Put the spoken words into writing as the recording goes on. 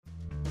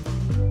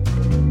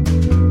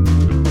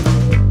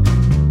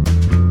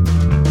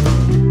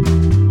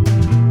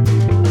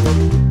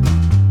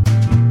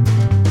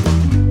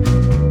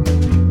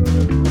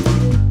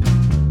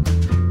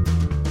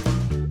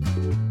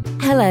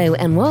Hello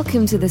and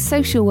welcome to the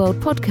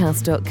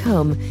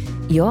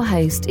socialworldpodcast.com. Your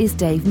host is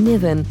Dave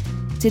Niven.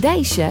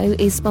 Today's show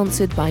is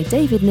sponsored by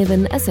David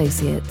Niven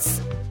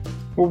Associates.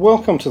 Well,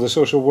 welcome to the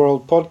Social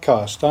World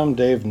Podcast. I'm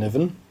Dave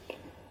Niven,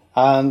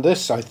 and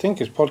this, I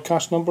think, is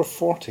podcast number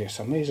 40. It's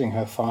amazing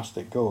how fast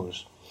it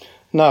goes.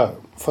 Now,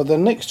 for the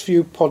next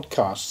few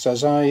podcasts,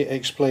 as I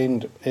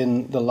explained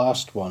in the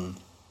last one,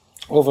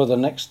 over the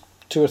next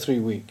 2 or 3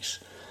 weeks,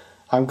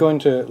 I'm going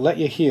to let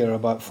you hear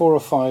about 4 or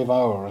 5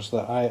 hours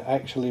that I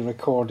actually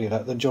recorded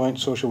at the Joint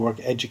Social Work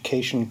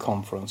Education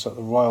Conference at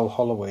the Royal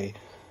Holloway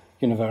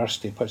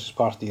University, which is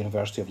part of the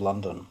University of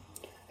London.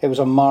 It was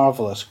a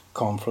marvellous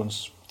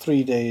conference,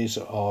 3 days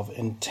of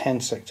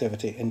intense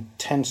activity,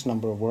 intense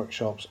number of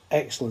workshops,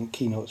 excellent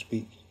keynote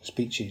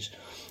speeches,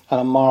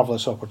 and a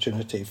marvellous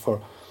opportunity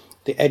for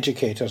the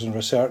educators and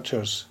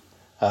researchers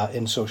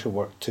in social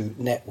work to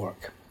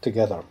network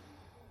together.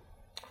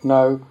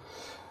 Now,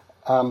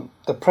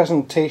 the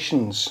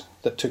presentations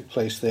that took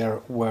place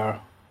there were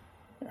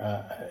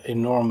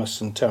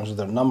enormous in terms of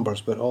their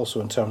numbers, but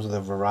also in terms of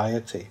their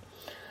variety.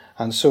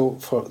 And so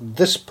for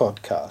this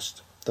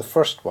podcast, the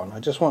first one, I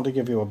just want to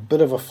give you a bit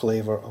of a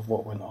flavour of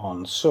what went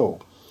on. So,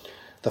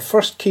 the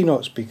first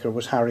keynote speaker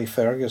was Harry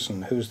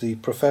Ferguson, who's the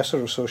Professor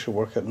of Social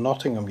Work at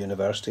Nottingham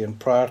University, and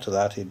prior to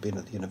that he'd been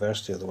at the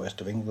University of the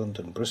West of England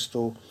in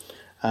Bristol,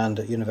 and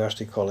at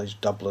University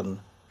College Dublin,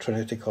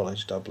 Trinity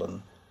College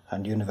Dublin,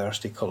 and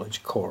University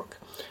College Cork.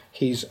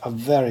 He's a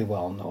very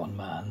well-known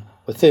man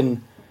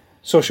within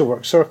social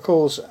work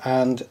circles,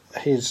 and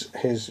his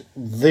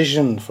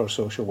vision for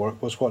social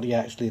work was what he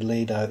actually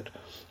laid out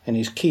in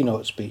his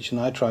keynote speech,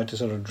 and I tried to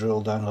sort of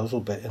drill down a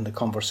little bit in the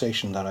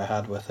conversation that I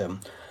had with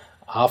him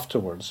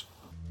afterwards.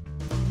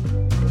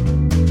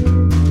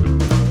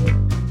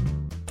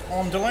 Well,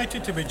 I'm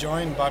delighted to be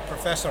joined by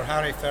Professor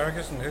Harry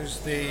Ferguson, who's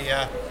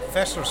the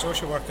Professor of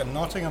Social Work at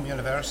Nottingham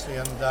University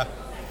and a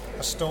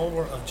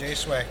stalwart of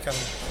JSWEC, and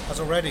has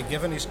already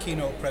given his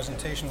keynote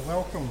presentation.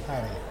 Welcome,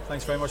 Harry.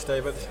 Thanks very much,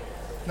 David.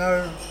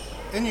 Now,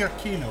 in your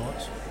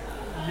keynote,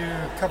 you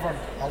covered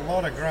a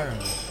lot of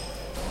ground,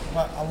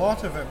 but a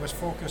lot of it was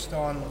focused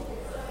on,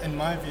 in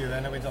my view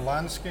anyway, the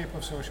landscape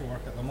of social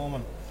work at the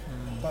moment,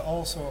 but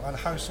also on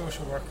how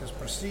social work is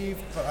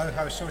perceived, but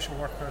how social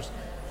workers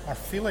are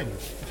feeling,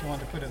 if you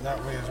want to put it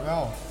that way as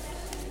well.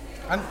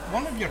 And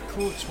one of your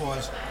quotes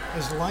was,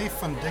 "Is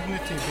life and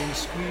dignity being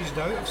squeezed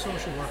out of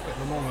social work at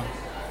the moment?"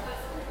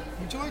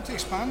 Would you like to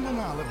expand on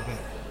that a little bit?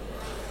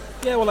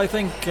 Yeah, well, I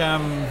think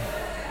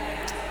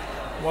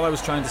what I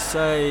was trying to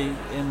say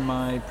in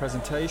my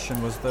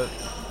presentation was that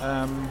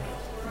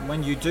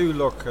when you do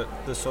look at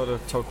the sort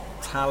of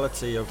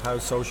totality of how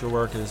social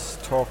work is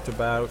talked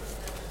about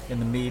in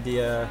the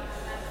media,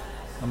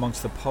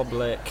 amongst the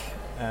public,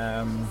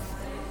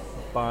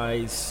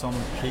 by some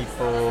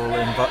people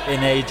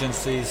in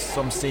agencies,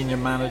 some senior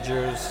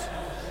managers,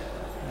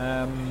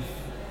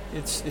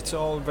 it's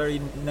all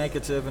very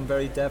negative and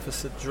very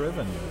deficit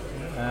driven.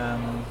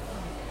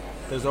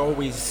 There's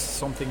always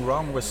something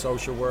wrong with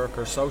social work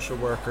or social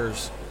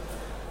workers.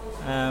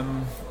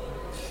 In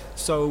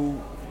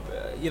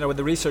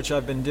the research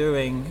I've been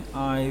doing,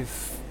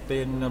 I've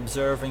been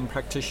observing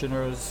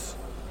practitioners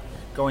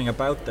going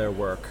about their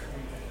work,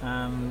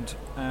 and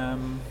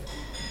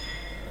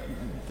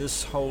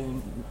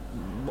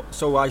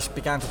so I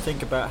began to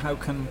think about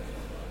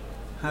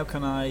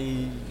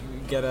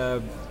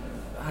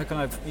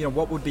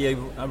what would be a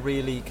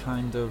really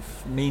kind of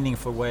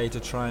meaningful way to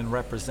try and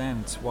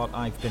represent what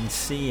I've been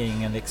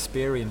seeing and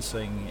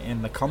experiencing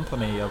in the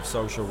company of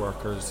social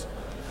workers.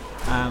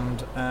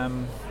 And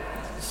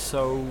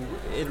so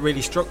it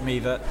really struck me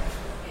that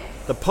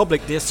the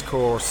public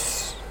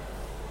discourse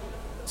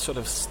so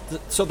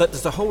that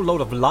there's a whole load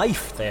of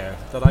life there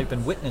that I've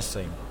been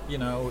witnessing,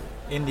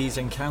 in these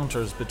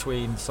encounters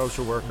between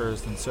social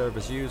workers and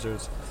service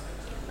users,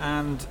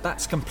 and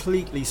that's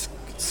completely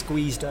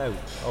squeezed out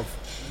of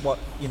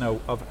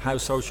of how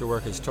social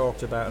work is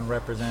talked about and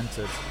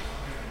represented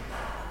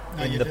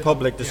in the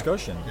public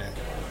discussion. Yeah.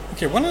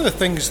 Okay, one of the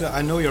things that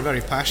I know you're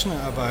very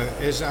passionate about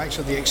is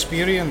actually the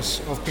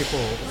experience of people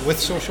with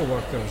social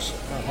workers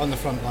on the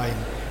front line,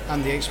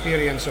 and the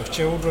experience of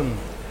children,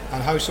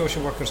 and how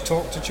social workers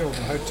talk to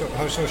children, how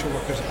social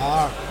workers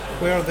are,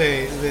 where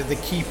the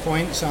key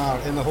points are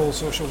in the whole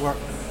social work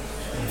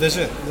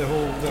visit,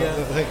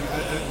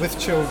 with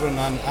children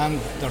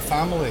and their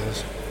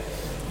families.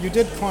 You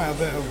did quite a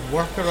bit of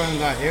work around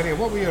that area.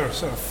 What were your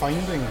sort of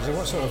findings, or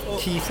what sort of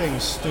key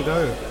things stood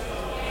out?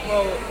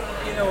 Well,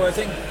 I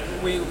think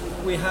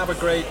we have a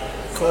great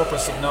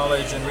corpus of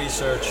knowledge and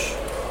research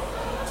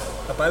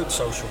about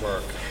social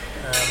work.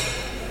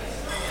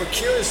 But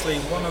curiously,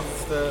 one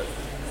of the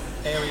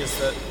areas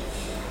that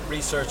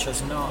research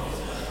has not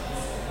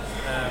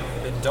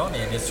been done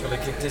in is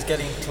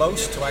getting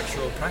close to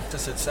actual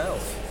practice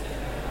itself.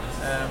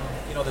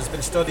 There's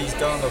been studies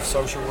done of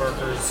social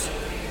workers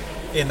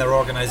in their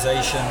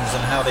organisations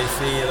and how they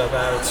feel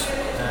about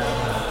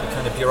the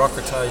kind of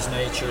bureaucratised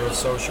nature of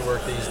social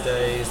work these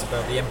days,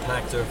 about the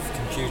impact of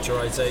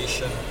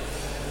computerisation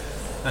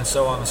and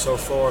so on and so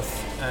forth.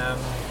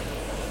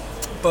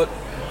 But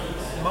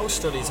most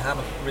studies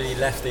haven't really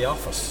left the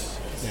office.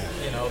 Yeah.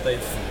 You know,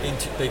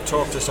 they've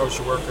talked to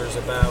social workers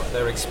about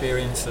their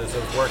experiences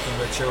of working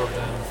with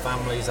children,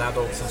 families,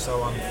 adults and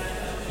so on.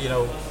 You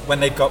know, when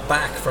they've got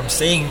back from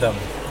seeing them,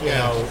 you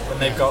know, when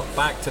they've got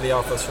back to the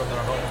office from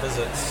their home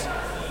visits.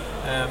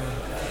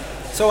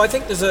 So I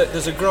think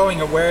there's a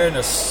growing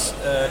awareness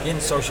in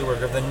social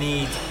work of the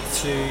need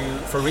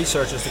for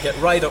researchers to get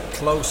right up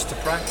close to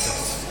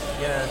practice,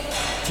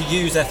 to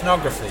use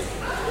ethnography,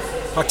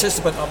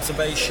 participant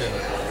observation.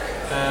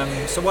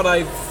 So what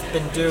I've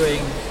been doing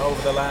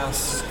over the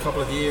last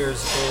couple of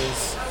years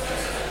is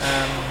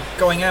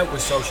going out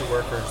with social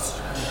workers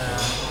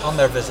on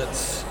their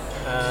visits.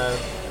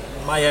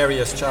 My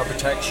area is child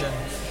protection,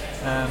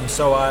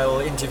 so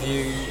I'll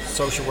interview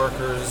social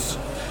workers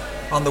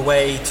on the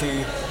way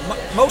to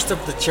most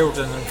of the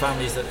children and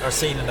families that are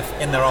seen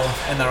in their own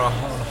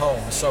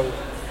homes. So,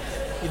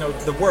 you know,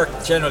 the work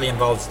generally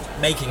involves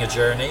making a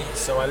journey.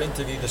 So I'll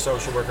interview the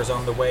social workers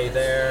on the way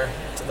there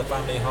to the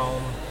family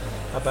home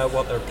about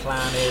what their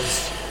plan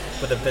is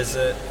for the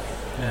visit,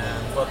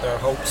 what their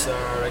hopes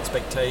are,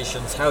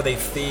 expectations, how they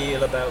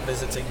feel about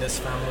visiting this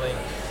family.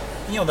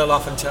 You know, they'll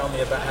often tell me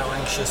about how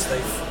anxious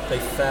they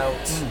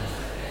felt,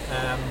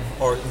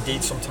 or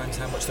indeed sometimes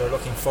how much they're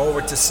looking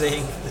forward to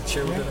seeing the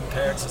children and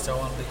parents and so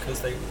on,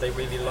 because they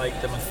really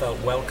liked them and felt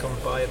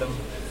welcomed by them.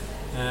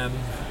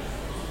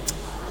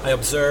 I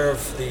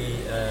observe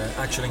the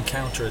actual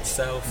encounter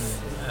itself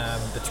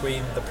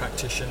between the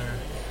practitioner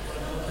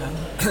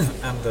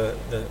and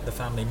the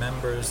family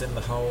members in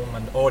the home,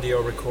 and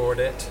audio record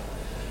it.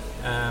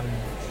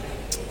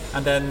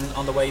 And then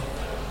on the way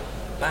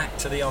back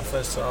to the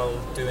office, I'll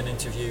do an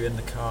interview in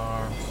the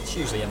car. It's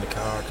usually in the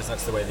car because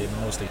that's the way they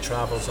mostly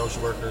travel,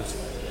 social workers,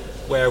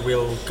 where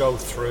we'll go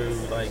through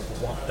like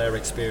what their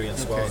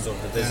experience was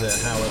of the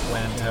visit, how it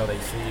went, how they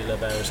feel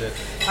about it.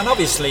 And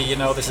obviously, you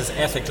know, this is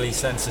ethically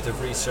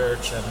sensitive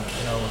research, and,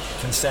 you know,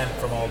 consent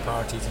from all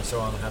parties and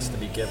so on has to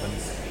be given.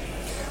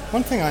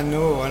 One thing I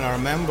know, and I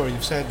remember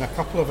you've said on a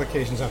couple of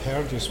occasions I've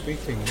heard you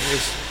speaking,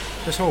 is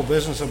this whole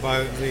business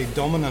about the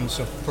dominance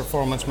of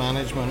performance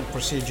management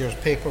procedures,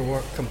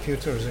 paperwork,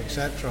 computers,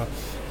 etc.,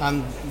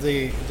 and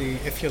the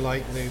if you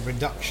like, the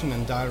reduction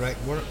in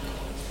direct work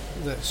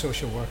that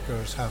social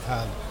workers have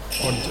had,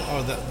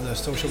 or that the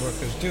social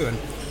workers do. And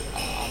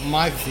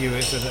my view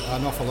is that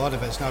an awful lot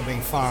of it's now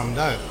being farmed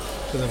out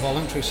to the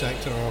voluntary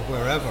sector or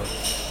wherever.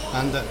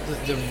 And that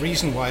the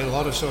reason why a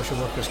lot of social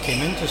workers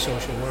came into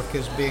social work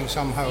is being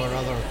somehow or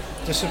other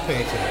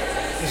dissipated.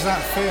 Is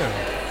that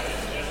fair?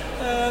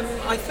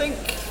 I think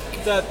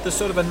that the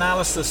sort of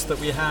analysis that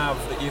we have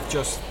that you've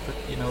just,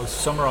 you know,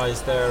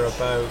 summarised there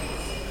about,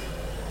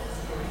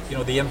 you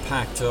know, the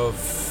impact of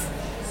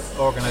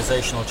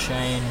organisational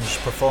change,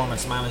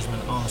 performance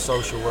management on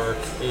social work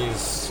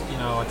is, you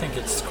know, I think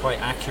it's quite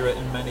accurate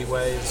in many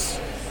ways.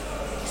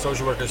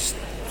 Social workers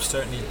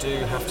certainly do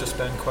have to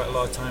spend quite a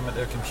lot of time at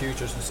their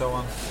computers and so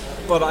on.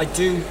 But I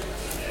do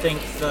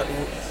think that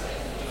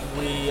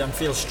we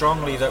feel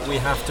strongly that we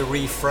have to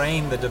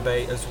reframe the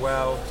debate as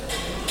well.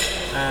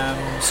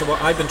 So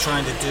what I've been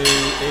trying to do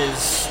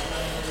is,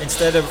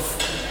 instead of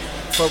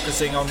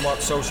focusing on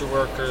what social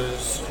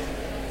workers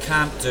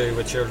can't do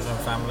with children and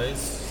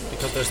families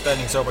because they're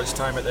spending so much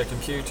time at their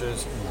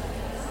computers,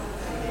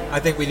 I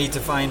think we need to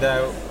find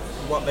out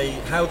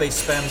how they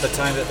spend the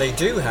time that they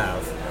do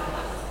have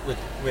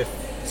with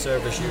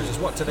service users.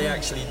 What do they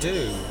actually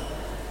do?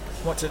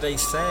 What do they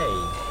say?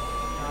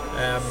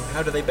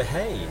 How do they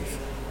behave?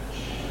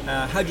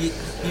 How do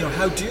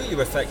you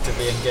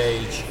effectively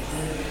engage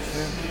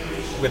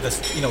with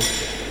us, you know,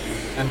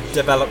 and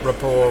develop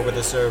rapport with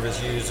a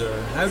service user?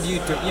 How do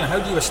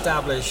you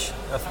establish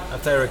a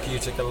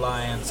therapeutic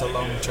alliance, a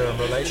long-term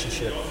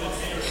relationship?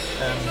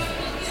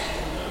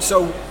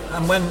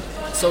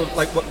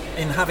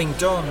 In having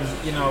done,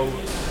 you know,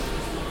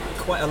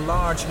 quite a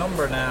large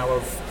number now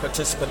of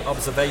participant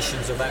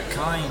observations of that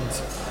kind,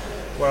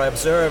 where I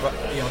observe,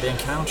 you know, the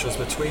encounters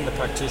between the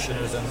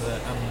practitioners and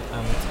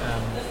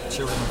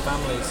children and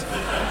families,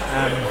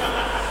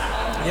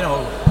 you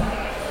know,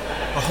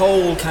 a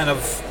whole kind of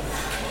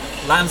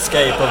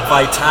landscape of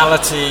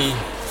vitality,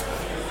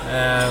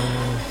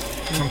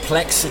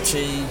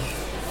 complexity,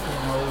 you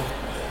know,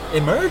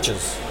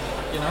 emerges,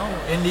 you know,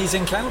 in these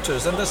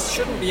encounters, and there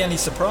shouldn't be any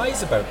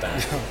surprise about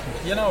that,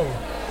 you know.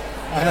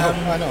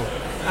 I know.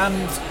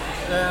 And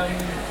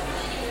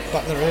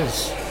but there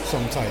is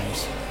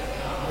sometimes,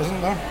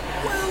 isn't there?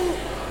 Well,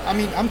 I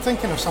mean, I'm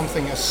thinking of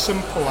something as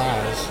simple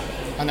as,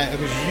 and it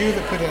was you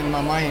that put it in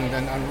my mind,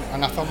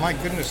 and I thought, my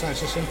goodness, that's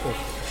so simple.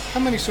 How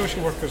many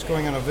social workers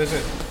going on a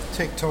visit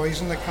take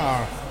toys in the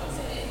car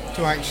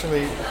to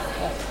actually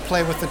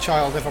play with the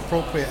child if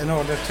appropriate, in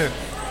order to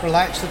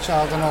relax the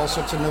child and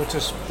also to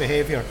notice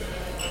behaviour?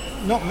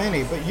 Not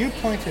many, but you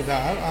pointed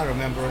that out, I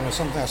remember, in a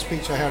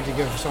speech I heard you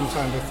give some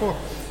time before,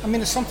 I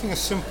mean, it's something as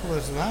simple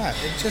as that.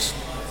 It just,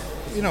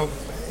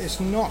 it's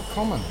not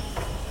common.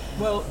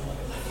 Well,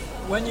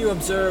 when you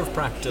observe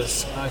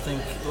practice, I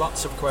think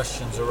lots of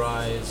questions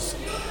arise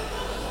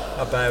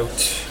about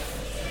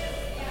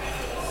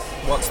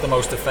what's the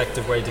most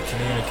effective way to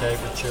communicate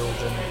with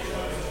children,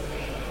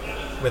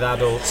 with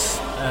adults.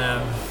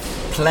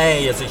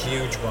 Play is a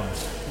huge one.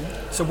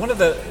 So one of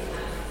the,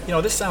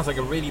 this sounds like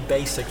a really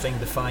basic thing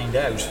to find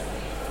out,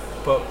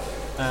 but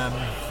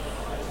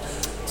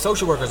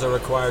social workers are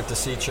required to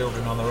see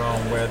children on their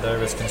own where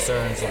there is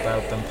concerns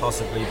about them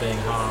possibly being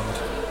harmed.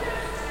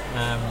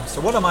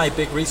 So one of my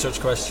big research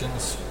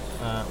questions,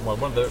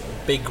 one of the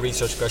big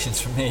research questions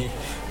for me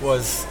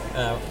was,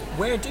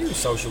 where do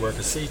social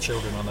workers see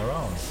children on their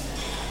own?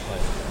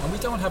 And we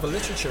don't have a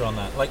literature on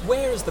that.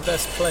 Where is the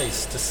best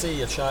place to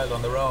see a child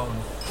on their own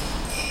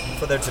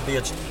for there to be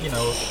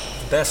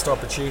the best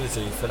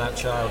opportunity for that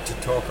child to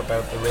talk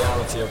about the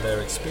reality of their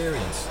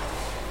experience?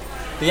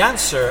 The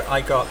answer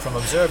I got from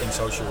observing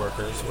social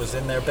workers was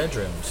in their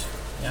bedrooms.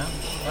 Yeah,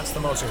 that's the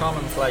most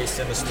common place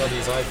in the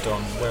studies I've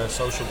done where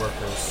social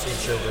workers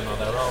see children on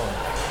their own.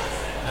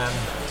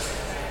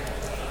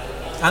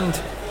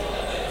 And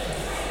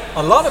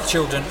a lot of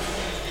children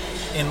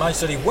in my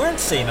study weren't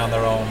seen on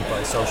their own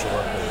by social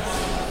workers.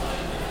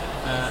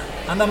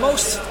 And the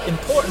most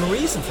important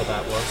reason for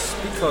that was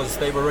because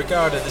they were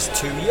regarded as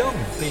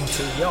being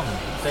too young.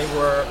 They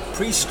were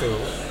preschool.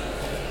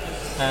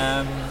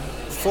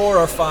 4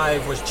 or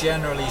 5 was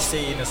generally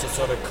seen as a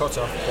sort of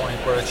cut-off point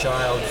where a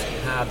child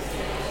had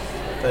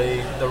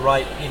the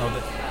right,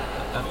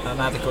 an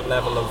adequate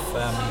level of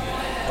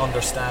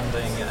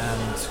understanding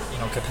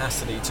and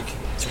capacity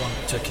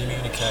to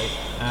communicate.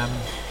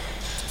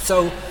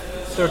 So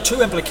there are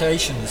 2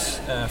 implications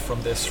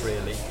from this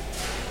really.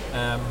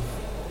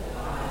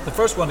 The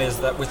first one is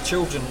that with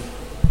children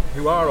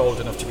who are old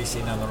enough to be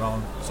seen on their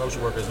own,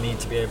 social workers need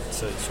to be able to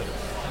sort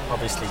of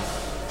obviously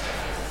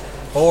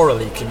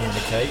orally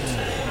communicate,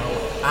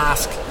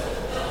 ask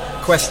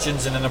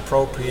questions in an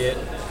appropriate,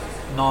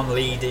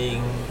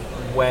 non-leading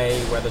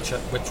way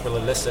which will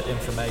elicit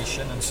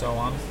information and so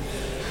on.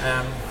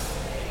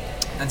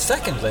 And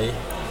secondly,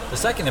 the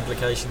second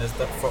implication is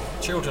that for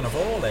children of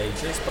all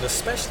ages, but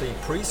especially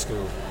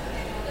preschool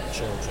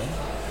children,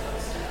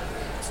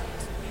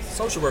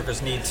 social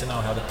workers need to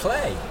know how to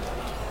play.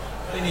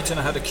 They need to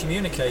know how to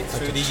communicate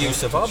through the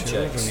use of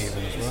objects.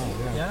 Even as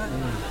well, yeah.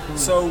 Mm-hmm.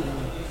 So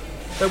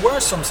there were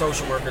some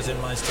social workers in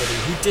my study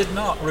who did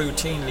not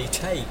routinely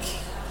take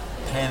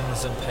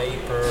pens and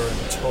paper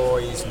and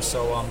toys and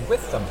so on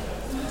with them.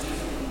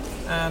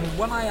 And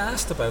when I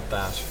asked about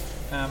that,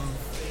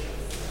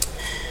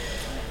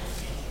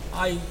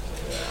 a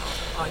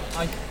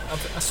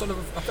sort of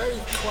a very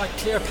quite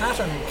clear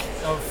pattern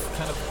of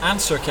kind of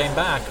answer came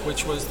back,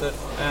 which was that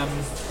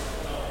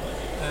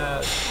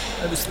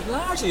it was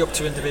largely up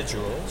to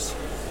individuals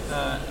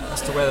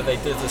as to whether they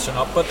did this or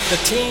not. But the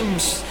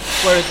teams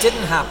where it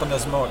didn't happen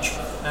as much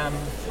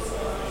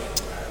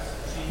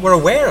were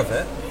aware of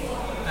it,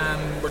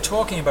 and we're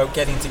talking about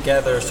getting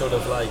together sort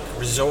of like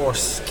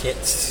resource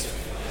kits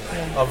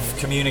of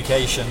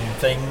communication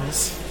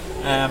things.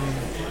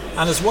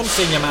 And as one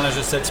senior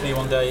manager said to me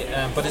one day,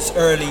 but it's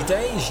early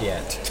days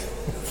yet.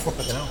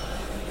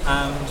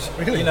 And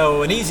really?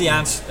 An easy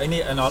answer,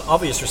 an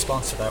obvious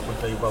response to that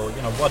would be, well,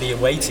 what are you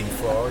waiting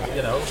for?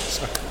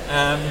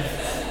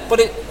 But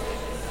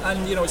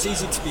it's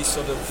easy to be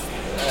sort of,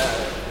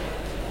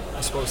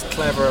 I suppose,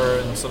 clever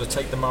and sort of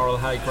take the moral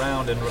high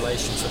ground in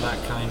relation to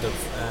that kind of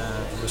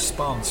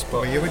response.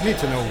 But you would need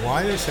to know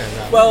why they say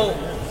that. Well,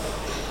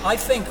 I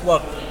think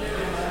what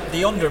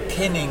the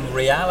underpinning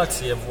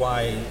reality of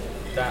why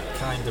that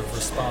kind of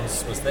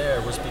response was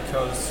there was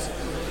because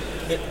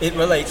it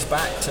relates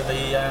back to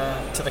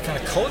the kind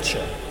of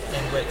culture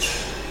in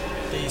which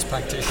these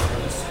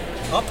practitioners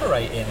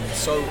operate in.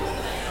 So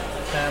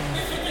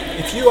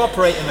if you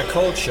operate in a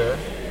culture,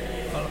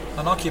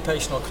 an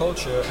occupational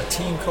culture, a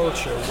team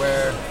culture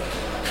where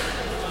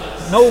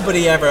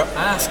nobody ever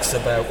asks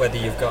about whether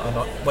you've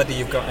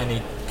got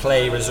any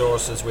play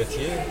resources with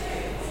you,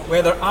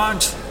 where there are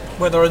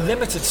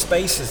limited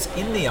spaces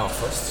in the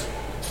office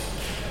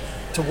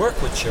to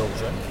work with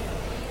children,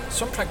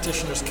 some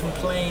practitioners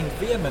complain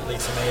vehemently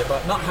to me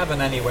about not having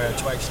anywhere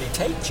to actually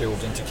take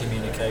children to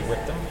communicate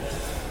with them.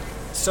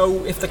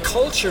 So if the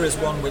culture is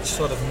one which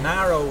sort of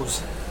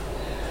narrows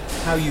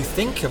how you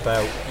think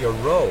about your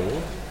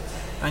role,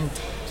 and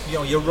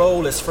your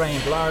role is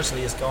framed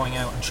largely as going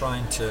out and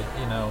trying to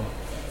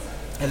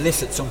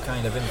elicit some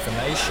kind of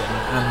information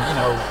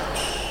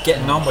and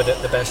getting on with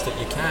it the best that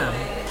you can,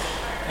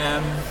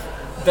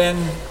 then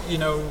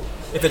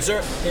if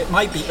it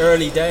might be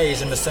early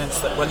days in the sense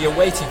that, well, you're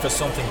waiting for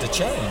something to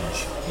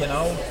change,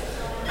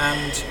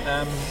 and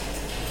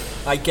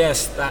I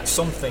guess that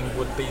something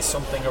would be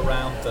something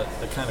around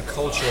the kind of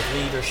culture of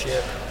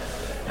leadership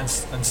and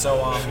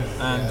so on,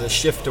 and the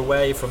shift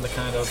away from the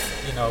kind of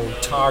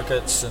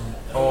targets and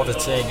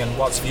auditing and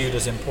what's viewed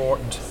as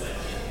important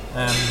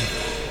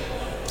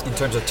in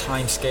terms of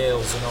time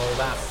scales and all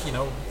that.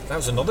 that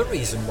was another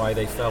reason why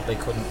they felt they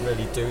couldn't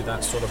really do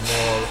that sort of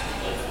more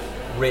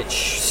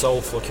rich,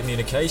 soulful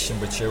communication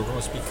with children,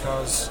 was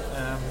because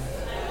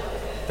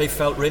they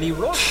felt really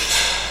rushed.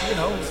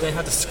 They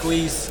had to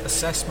squeeze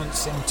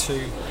assessments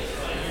into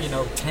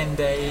 10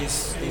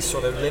 days, these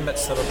sort of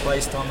limits that are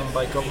placed on them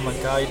by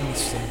government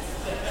guidance and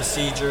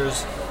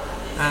procedures.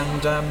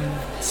 And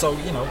so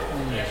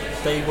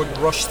they would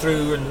rush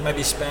through and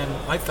maybe spend,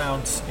 I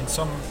found in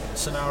some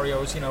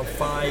scenarios,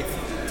 5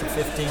 to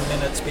 15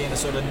 minutes being a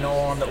sort of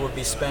norm that would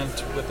be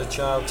spent with the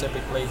child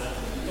typically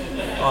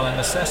on an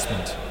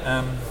assessment.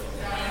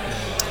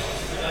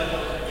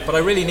 But I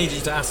really need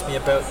you to ask me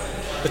about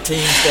the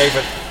teams,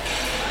 David,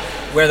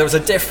 where there was a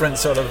different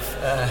sort of...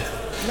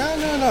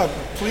 No.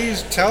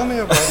 Please tell me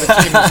about the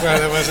teams where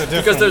there was a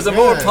difference. Because there's a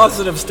more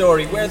positive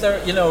story where there,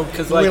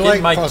 because like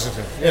in my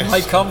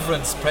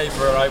conference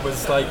paper, I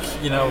was like,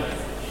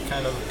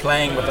 kind of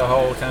playing with the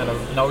whole kind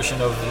of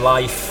notion of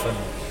life and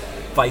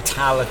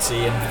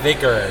vitality and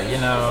vigor,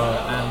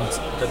 and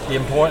the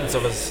importance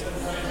of us,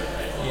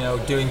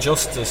 doing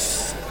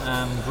justice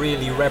and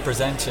really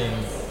representing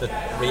the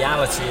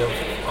reality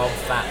of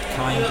that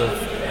kind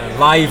of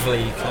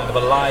lively, kind of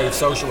alive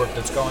social work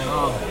that's going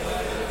on.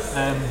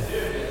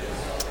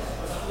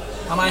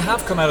 And I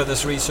have come out of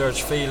this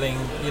research feeling,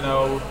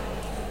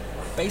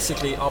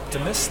 basically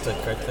optimistic,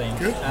 I think.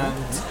 Good.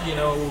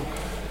 And,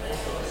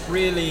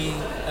 really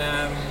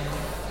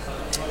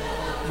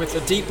with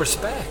a deep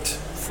respect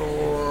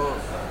for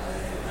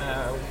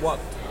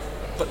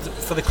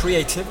for the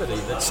creativity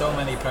that so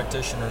many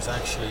practitioners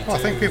actually do. I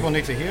think people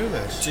need to hear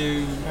this.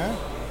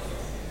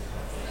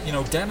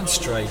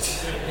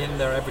 Demonstrate in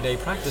their everyday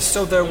practice.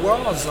 So there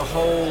was a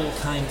whole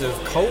kind of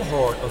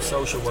cohort of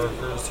social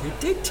workers who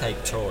did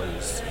take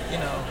toys,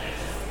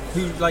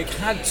 who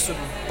had sort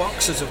of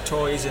boxes of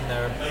toys in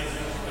their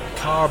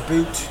car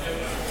boot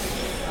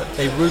that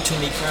they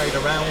routinely carried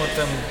around with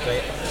them.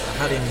 They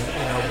had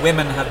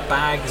women had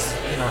bags,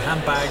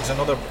 handbags and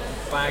other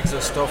bags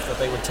of stuff that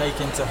they would take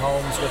into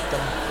homes with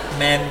them.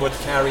 Men would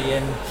carry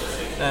in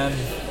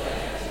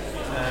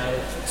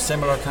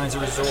similar kinds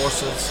of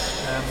resources.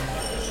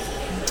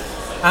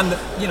 And,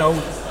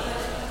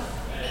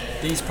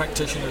 these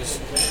practitioners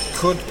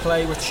could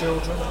play with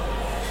children,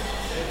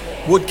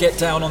 would get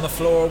down on the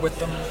floor with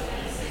them,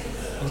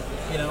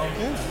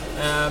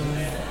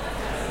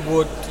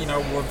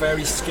 were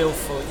very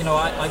skillful.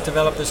 I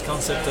developed this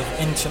concept of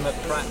intimate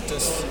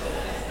practice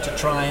to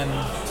try and,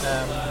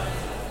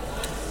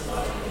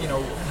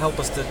 help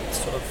us to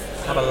sort of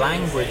have a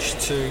language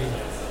to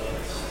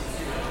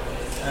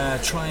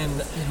try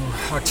and,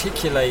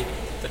 articulate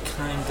the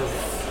kind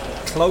of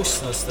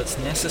closeness that's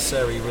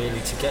necessary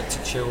really to get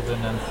to children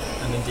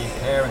and indeed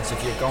parents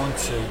if you're going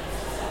to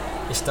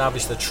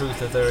establish the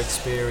truth of their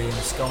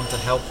experience, going to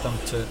help them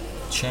to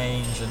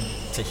change and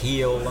to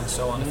heal and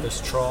so on if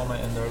there's trauma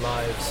in their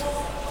lives.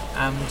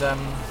 And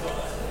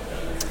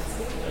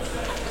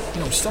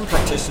some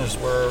practitioners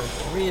were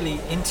really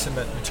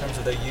intimate in terms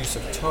of their use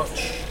of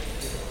touch,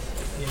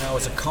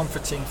 as a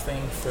comforting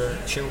thing for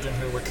children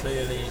who were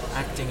clearly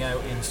acting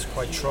out in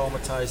quite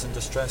traumatized and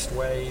distressed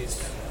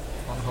ways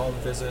on home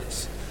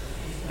visits.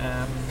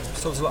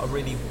 So there's a lot of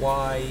really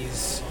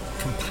wise,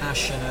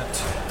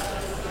 compassionate,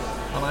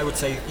 and I would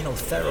say,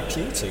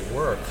 therapeutic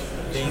work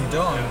being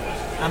done.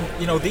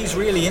 And, these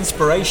really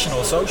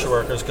inspirational social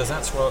workers, because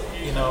that's what,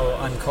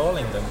 I'm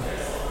calling them,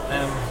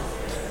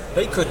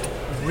 they could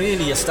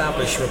really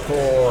establish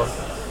rapport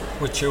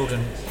with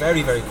children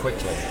very, very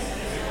quickly,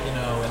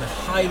 in a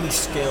highly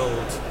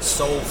skilled,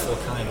 soulful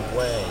kind of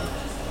way.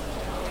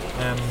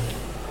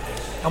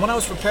 And when I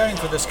was preparing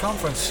for this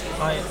conference,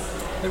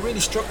 it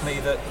really struck me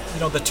that,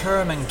 the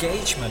term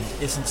engagement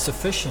isn't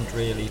sufficient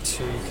really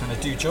to kind of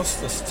do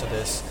justice to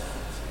this.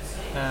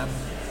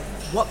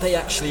 What they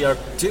actually are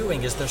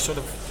doing is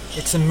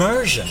it's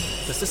immersion.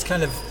 There's this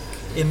kind of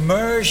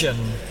immersion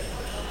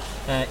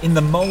in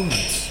the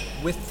moment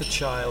with the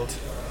child.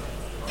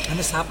 And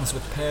this happens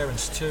with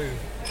parents too,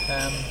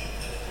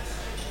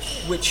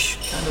 which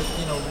kind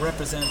of,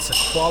 represents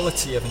a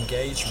quality of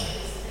engagement.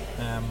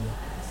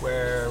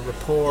 Where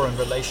rapport and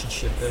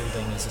relationship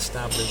building is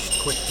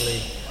established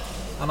quickly,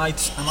 and I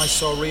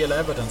saw real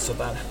evidence of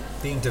that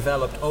being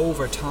developed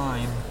over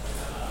time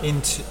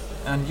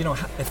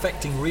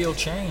affecting real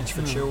change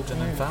for children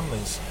and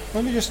families.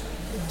 Let me just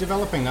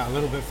developing that a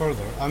little bit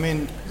further. I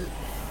mean,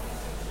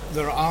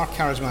 there are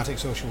charismatic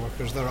social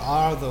workers. There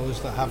are those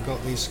that have got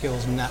these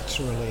skills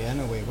naturally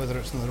anyway, whether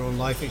it's in their own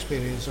life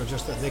experience or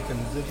just that they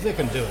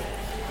can do it.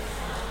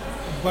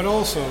 But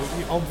also,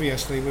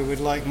 obviously, we would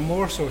like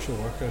more social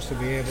workers to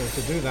be able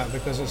to do that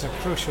because it's a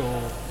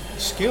crucial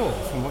skill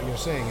from what you're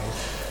saying is.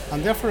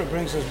 And therefore it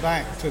brings us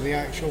back to the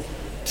actual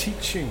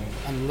teaching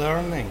and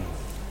learning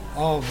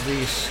of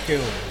these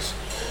skills.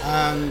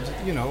 And,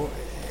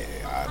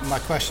 my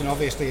question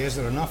obviously, is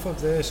there enough of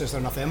this? Is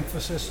there enough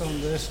emphasis on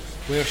this?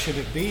 Where should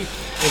it be?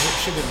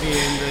 Should it be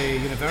in the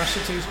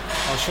universities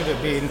or should it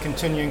be in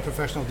continuing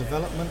professional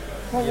development?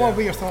 What would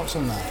be your thoughts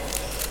on that?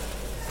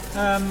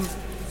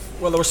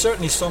 Well, there were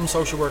certainly some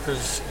social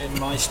workers in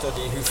my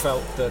study who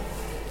felt that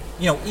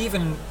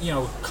even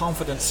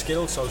confident,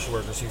 skilled social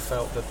workers who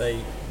felt that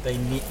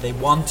they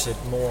wanted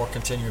more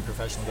continuing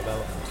professional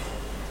development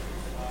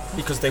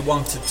because they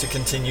wanted to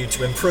continue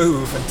to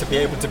improve and to be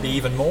able to be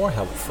even more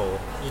helpful,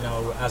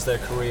 as their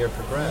career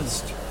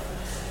progressed.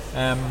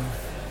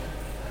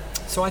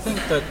 So I think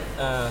that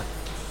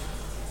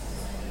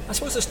I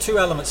suppose there's two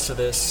elements to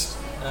this.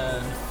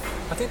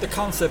 I think the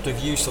concept of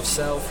use of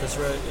self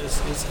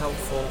is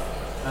helpful,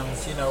 and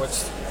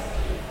it's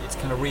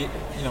kind of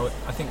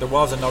I think there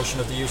was a notion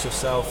of the use of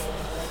self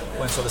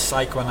when sort of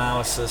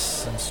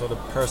psychoanalysis and sort of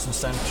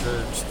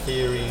person-centered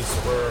theories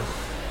were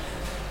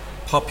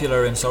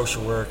popular in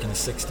social work in the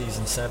 60s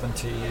and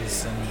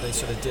 70s, and they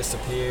sort of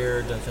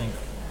disappeared, I think,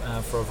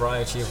 for a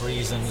variety of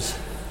reasons.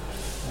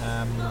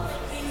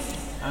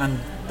 And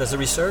there's a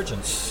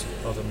resurgence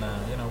of them now.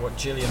 What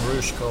Gillian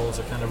Rusch calls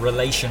a kind of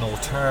relational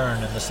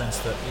turn, in the sense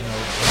that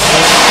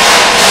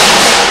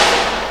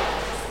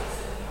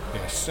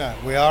Yes,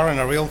 we are in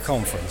a real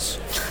conference.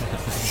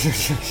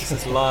 This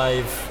is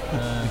live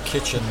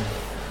kitchen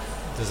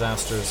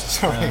disasters.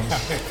 Sorry.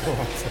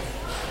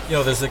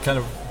 There's a kind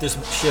of this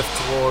shift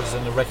towards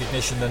and the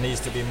recognition there needs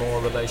to be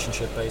more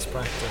relationship-based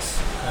practice.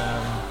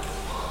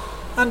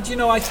 And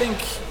I think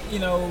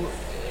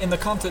in the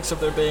context of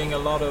there being a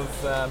lot of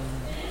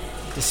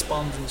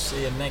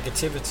despondency and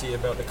negativity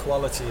about the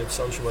quality of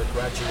social work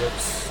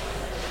graduates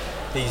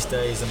these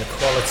days and the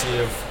quality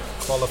of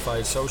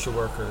qualified social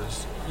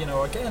workers,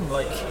 again,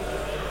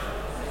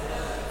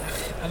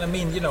 and I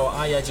mean,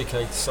 I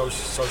educate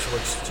social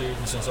work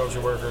students and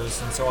social workers,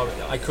 and so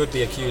I could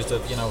be accused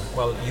of,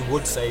 well, you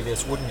would say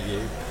this, wouldn't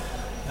you?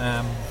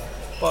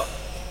 But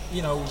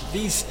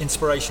these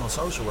inspirational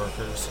social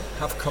workers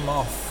have come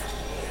off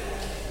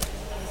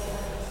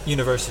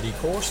university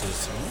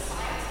courses.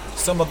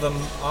 Some of them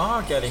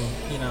are getting,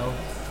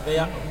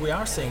 we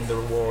are seeing the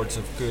rewards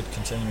of good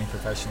continuing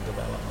professional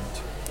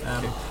development.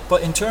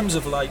 But in terms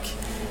of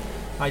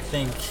I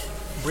think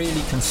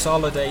really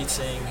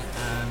consolidating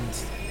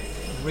and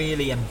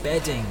really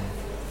embedding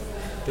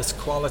this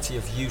quality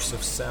of use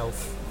of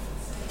self,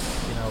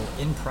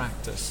 in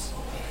practice,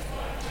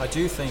 I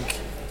do think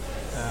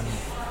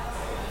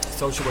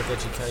social work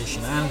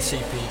education and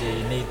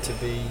CPD need to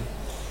be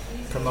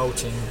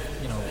promoting,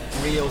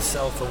 real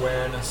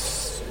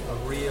self-awareness, a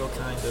real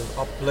kind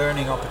of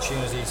learning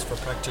opportunities for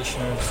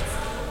practitioners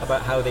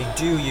about how they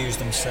do use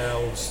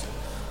themselves,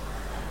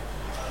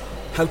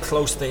 how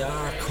close they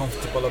are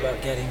comfortable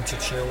about getting to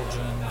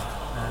children,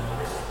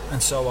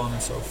 and so on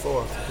and so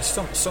forth.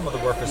 Because some of the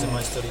workers in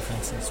my study, for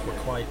instance, were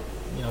quite,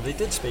 they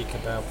did speak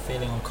about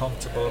feeling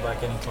uncomfortable about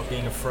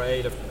being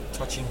afraid of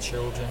touching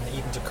children,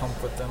 even to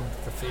comfort them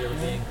for fear of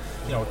being,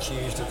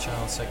 accused of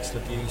child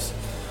sexual abuse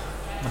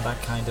and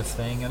that kind of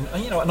thing. And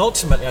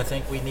ultimately I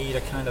think we need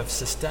a kind of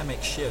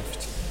systemic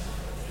shift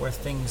where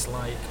things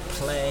like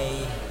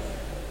play,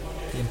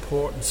 the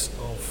importance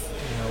of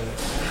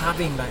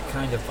having that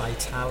kind of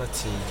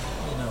vitality,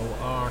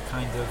 are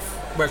kind of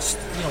where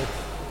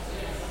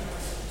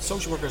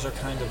social workers are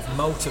kind of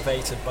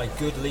motivated by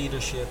good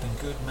leadership and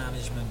good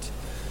management,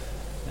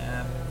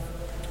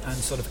 and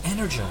sort of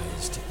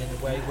energized in a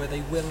way where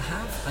they will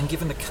have, and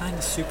given the kind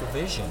of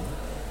supervision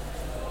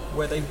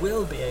where they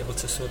will be able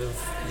to sort of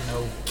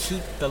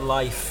keep the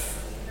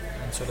life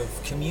and sort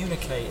of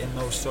communicate in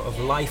those sort of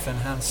life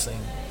enhancing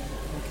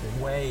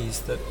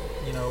ways that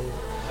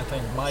I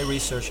think my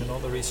research and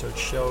other research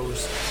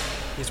shows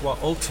is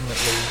what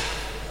ultimately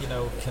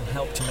can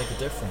help to make a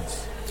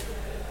difference.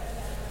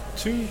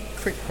 Two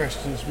quick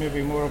questions,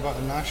 maybe more about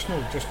the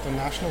national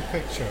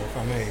picture, if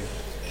I may.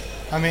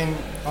 I mean,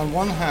 on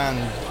one hand,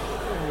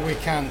 we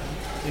can't,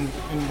 in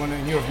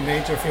your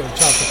major field,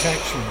 child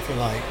protection, if you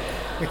like,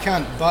 we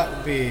can't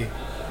but be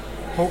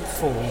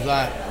hopeful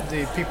that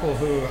the people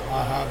who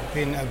have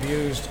been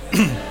abused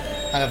and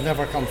have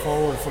never come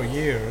forward for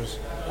years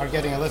are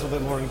getting a little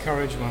bit more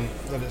encouragement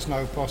that it's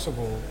now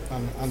possible,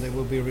 and they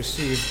will be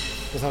received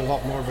with a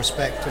lot more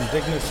respect and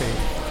dignity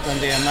than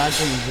they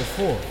imagined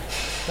before.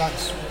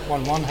 That's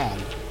on one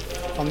hand.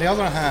 On the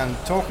other hand,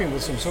 talking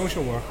with some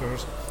social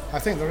workers, I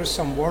think there is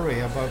some worry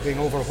about being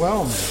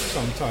overwhelmed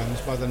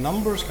sometimes by the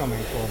numbers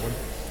coming forward.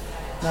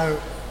 Now,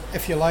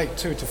 if you like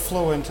to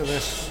flow into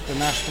this, the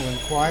national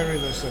inquiry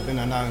that's been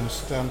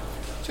announced,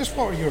 just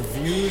what are your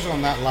views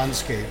on that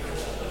landscape?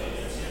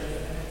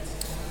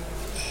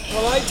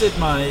 Well, I did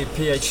my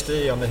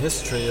PhD on the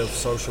history of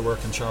social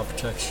work and child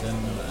protection,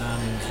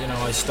 and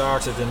I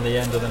started at the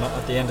end of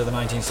the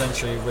 19th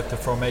century with the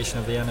formation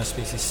of the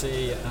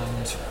NSPCC,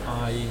 and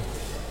I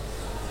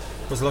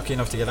was lucky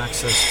enough to get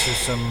access to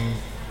some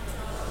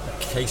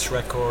case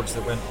records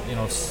that went,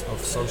 of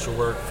social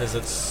work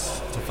visits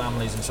to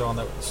families and so on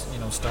that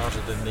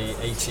started in the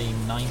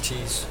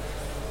 1890s,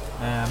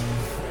 and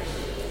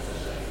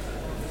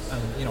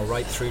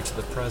right through to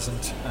the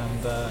present,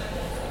 and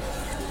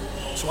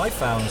so I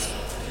found,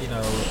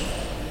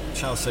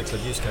 child sexual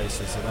abuse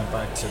cases that went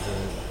back to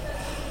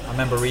I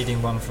remember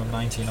reading one from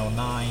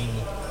 1909.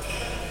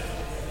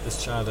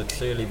 This child had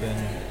clearly been,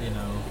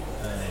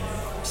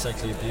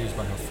 sexually abused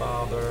by her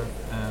father,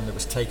 and it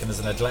was taken as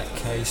a neglect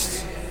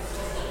case.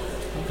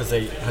 because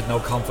they had no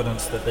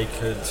confidence that they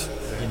could,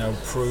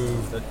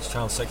 prove that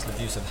child sexual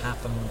abuse had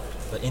happened,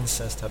 that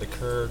incest had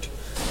occurred,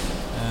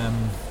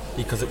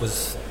 because it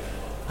was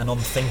an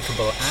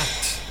unthinkable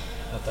act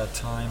at that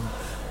time.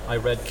 I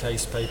read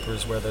case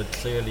papers where there'd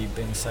clearly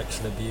been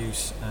sexual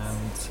abuse,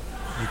 and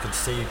you could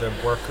see the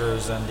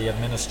workers and the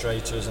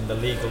administrators and the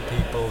legal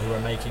people who were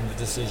making the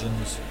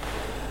decisions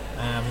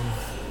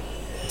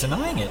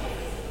denying it,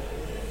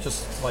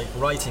 just like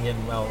writing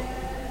in, well,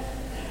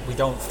 we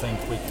don't think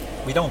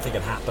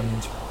it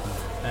happened,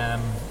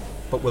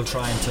 but we'll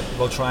try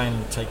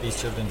and take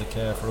these children into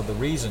care for other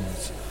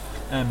reasons.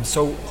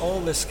 So all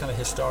this kind of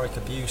historic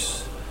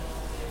abuse,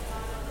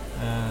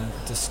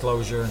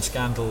 disclosure and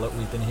scandal that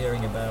we've been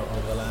hearing about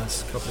over the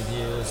last couple of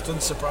years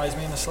doesn't surprise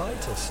me in the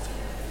slightest.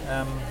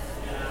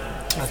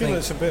 I feel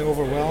it's a bit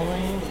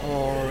overwhelming,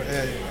 or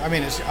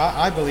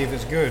I believe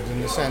it's good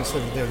in the sense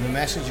that the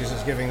messages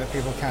it's giving that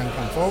people can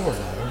come forward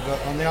now.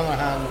 But on the other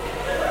hand,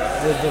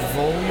 the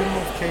volume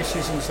of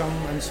cases in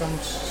some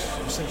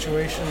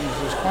situations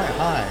is quite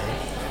high,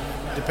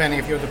 depending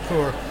if you're the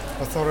poor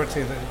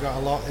authority that you've got a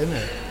lot in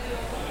it.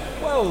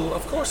 Well,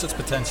 of course it's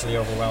potentially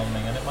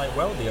overwhelming, and it might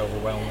well be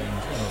overwhelming.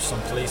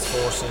 Some police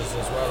forces,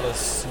 as well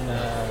as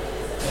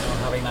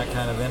having that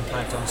kind of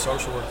impact on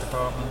social work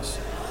departments.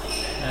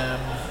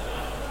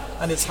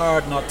 And it's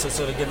hard not to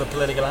sort of give a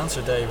political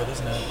answer, David,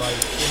 isn't it?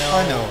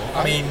 I know.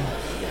 I mean,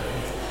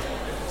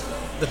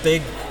 the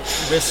big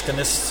risk, and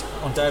this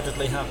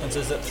undoubtedly happens,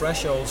 is that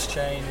thresholds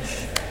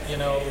change,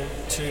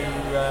 to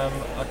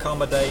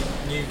accommodate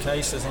new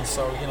cases, and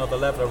so the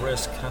level of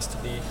risk has to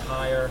be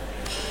higher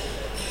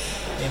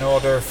in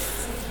order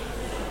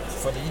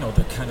for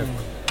the kind of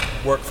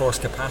workforce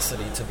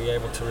capacity to be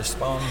able to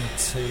respond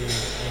to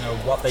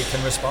what they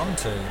can respond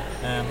to.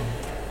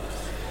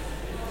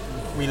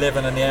 We live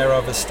in an era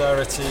of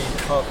austerity,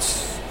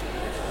 cuts,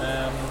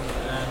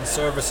 and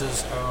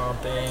services are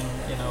being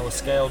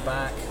scaled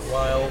back,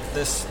 while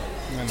this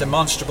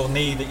demonstrable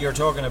need that you're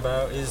talking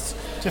about is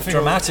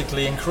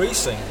dramatically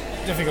increasing.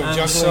 Difficult and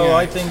juggling. So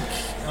I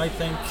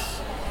think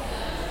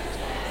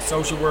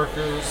social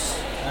workers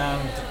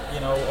and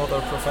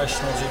other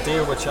professionals who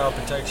deal with child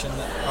protection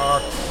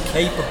are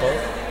capable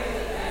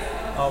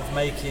of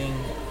making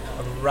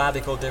a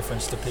radical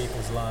difference to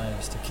people's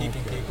lives, to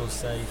keeping people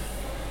safe,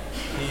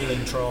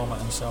 healing trauma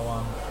and so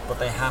on, but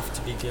they have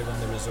to be given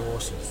the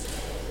resources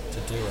to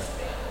do it.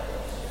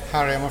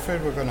 Harry, I'm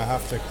afraid we're going to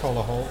have to call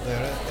a halt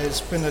there.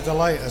 It's been a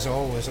delight as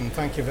always, and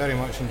thank you very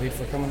much indeed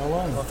for coming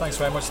along. Well, thanks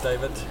very much,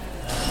 David.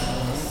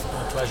 It's been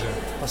a pleasure.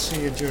 I'll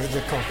see you during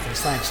the conference.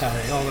 Thanks,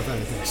 Harry. All the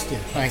very best. Yeah,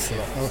 thank you.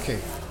 Okay.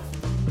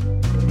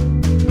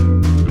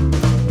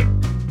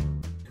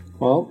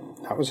 Well,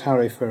 that was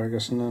Harry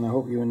Ferguson, and I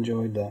hope you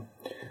enjoyed that.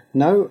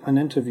 Now, an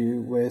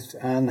interview with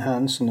Anne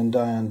Hansen and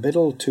Diane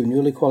Biddle, two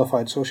newly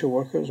qualified social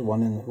workers.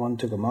 One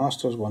took a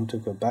master's, one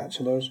took a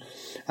bachelor's,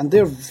 and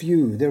their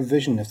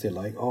vision, if they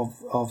like,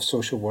 of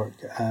social work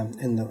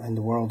in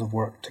the world of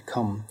work to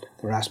come,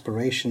 their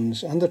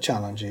aspirations and the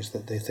challenges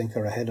that they think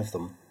are ahead of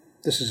them.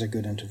 This is a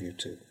good interview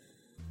too.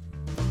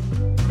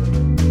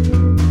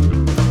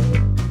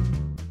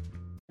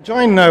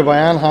 Joined now by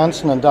Anne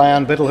Hansen and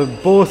Diane Biddle,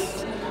 who both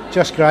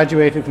just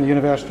graduated from the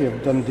University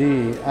of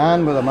Dundee,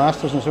 Anne with a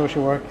Master's in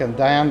Social Work and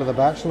Diane with a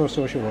Bachelor of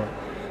Social Work.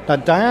 Now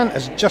Diane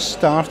has just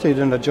started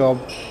in a job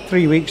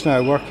 3 weeks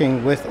now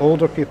working with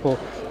older people,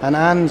 and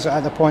Anne's at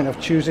the point of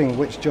choosing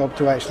which job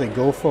to actually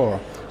go for.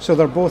 So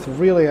they're both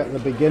really at the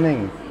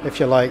beginning, if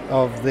you like,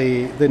 of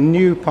the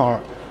new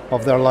part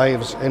of their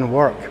lives in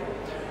work.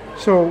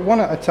 So one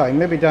at a time,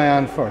 maybe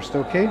Diane first,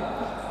 okay?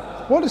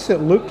 What does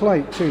it look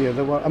like to you?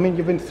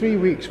 You've been 3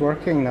 weeks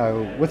working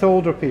now with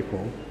older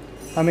people.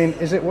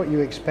 Is it what you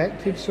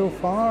expected so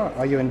far?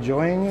 Are you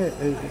enjoying it?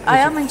 I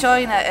am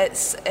enjoying it.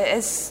 It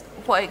is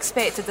what I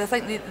expected. I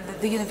think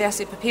the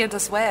university prepared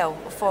us well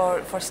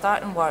for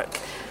starting work.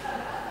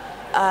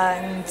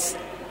 And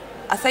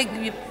I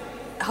think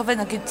having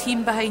a good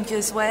team behind you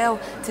as well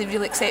to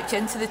really accept you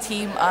into the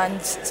team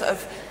and sort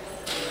of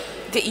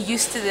get you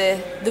used to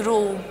the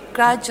role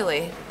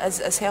gradually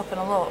is helping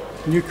a lot.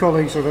 New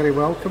colleagues are very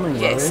welcoming.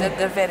 Yes,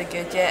 they're very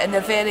good, yeah, and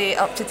they're very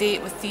up to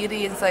date with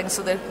theory and things,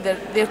 so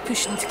they're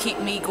pushing to keep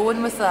me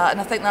going with that, and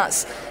I think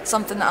that's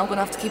something that I'm going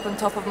to have to keep on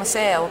top of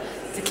myself,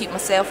 to keep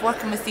myself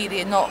working with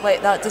theory and not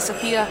let that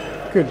disappear.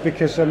 Good,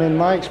 because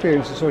my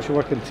experience in social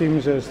work in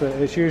teams is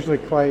that it's usually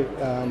quite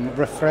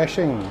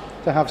refreshing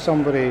to have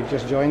somebody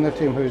just join the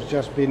team who's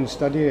just been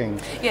studying,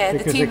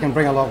 because they can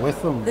bring a lot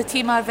with them. The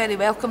team are very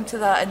welcome to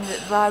that,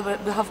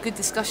 and we have good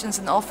discussions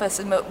in the office,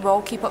 and we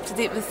all keep up to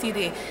date with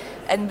theory,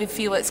 and we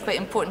feel it's quite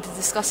important to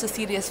discuss the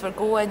theory as we're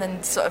going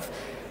and sort of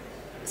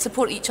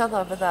support each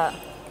other with that.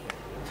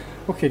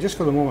 Okay, just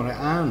for the moment,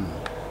 Anne,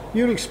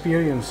 your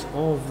experience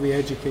of the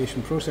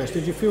education process,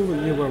 did you feel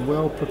that you were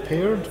well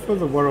prepared for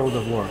the world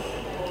of work?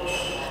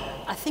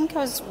 I think I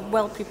was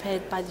well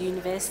prepared by the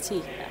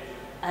university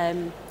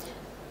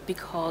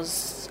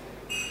because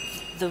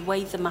the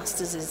way the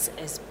Masters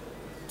is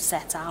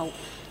set out,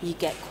 you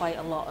get quite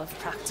a lot of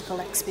practical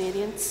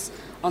experience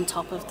on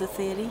top of the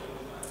theory.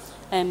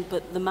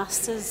 But the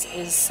Masters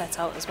is set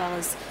out as well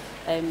as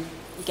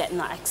getting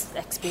that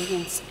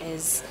experience.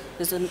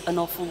 There's an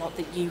awful lot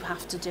that you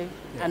have to do,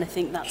 and I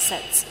think that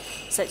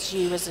sets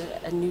you as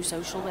a new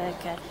social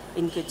worker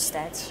in good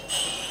stead,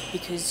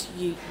 because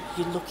you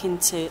look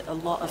into a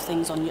lot of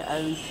things on your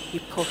own.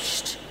 You're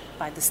pushed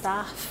by the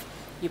staff,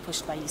 you're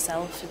pushed by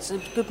yourself. It's a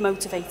good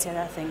motivator,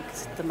 I think,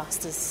 the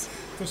Masters.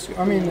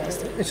 I mean,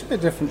 it's a bit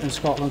different in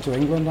Scotland to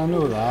England, I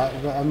know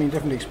that, but I mean,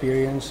 different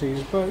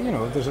experiences, but you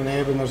know, there's an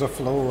ebb and there's a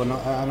flow and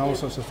all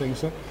sorts of things.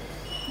 So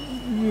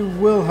you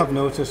will have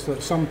noticed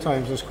that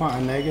sometimes there's quite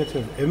a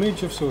negative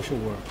image of social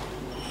work,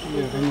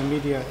 you know, in the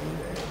media.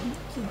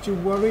 Do you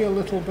worry a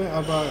little bit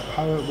about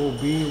how it will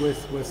be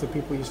with the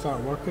people you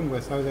start working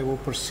with, how they will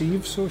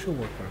perceive social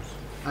workers,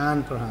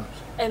 and perhaps?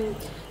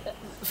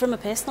 From a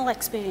personal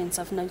experience,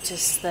 I've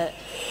noticed that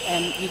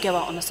you go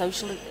out on a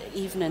social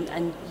evening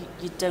and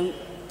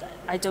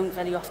I don't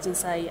very often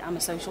say I'm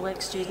a social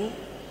work student.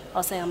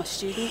 I'll say I'm a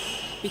student,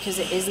 because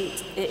it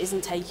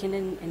isn't taken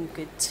in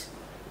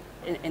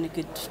a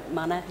good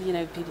manner. You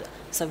know, people,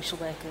 social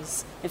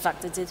workers. In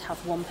fact, I did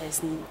have one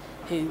person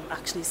who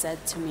actually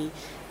said to me,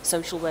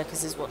 "Social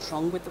workers is what's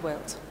wrong with the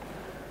world."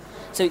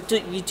 So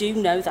you do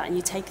know that, and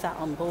you take that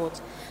on board.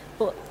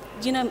 But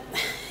you know,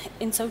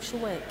 in social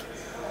work,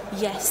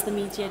 yes, the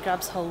media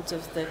grabs hold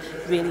of the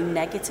really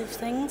negative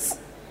things,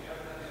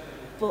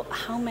 but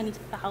how many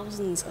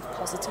thousands of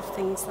positive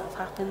things that have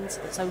happened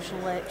at social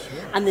work?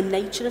 Sure. And the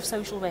nature of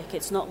social work,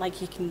 it's not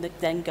like you can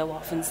then go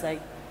off and say,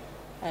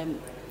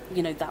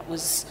 you know, that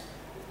was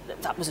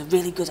a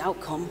really good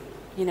outcome.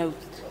 You know,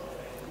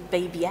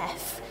 baby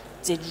F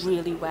did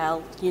really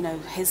well. You know,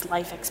 his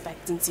life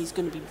expectancy is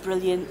going to be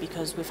brilliant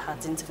because we've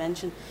had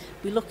intervention.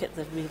 We look at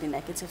the really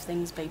negative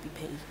things, baby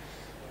P,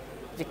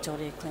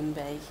 Victoria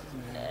Climbay,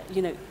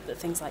 you know,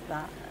 things like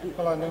that.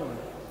 Well, I know.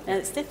 And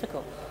it's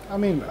difficult. I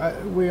mean,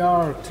 we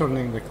are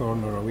turning the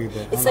corner a wee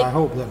bit, and I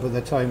hope that by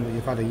the time that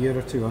you've had a year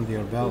or two under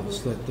your belts,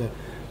 that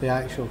the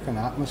actual kind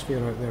of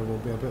atmosphere out there will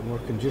be a bit more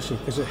conducive,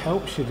 because it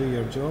helps you do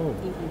your job.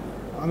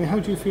 I mean, how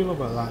do you feel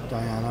about that,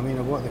 Diane? I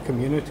mean, what the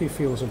community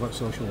feels about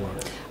social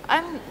work?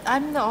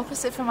 I'm the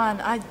opposite from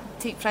Anne. I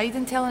take pride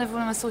in telling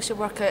everyone I'm a social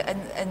worker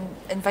and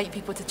invite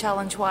people to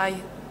challenge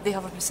why they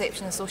have a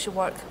perception of social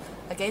work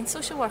against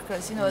social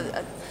workers, you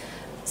know.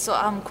 So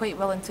I'm quite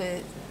willing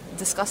to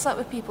discuss that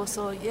with people.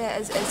 So yeah,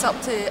 it's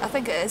up to, I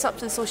think it is up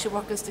to the social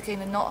workers to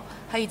kind of not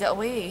hide it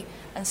away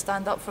and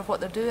stand up for what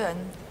they're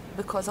doing,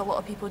 because a lot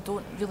of people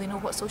don't really know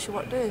what social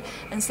work do.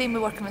 And same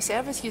with working with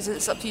service users,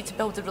 it's up to you to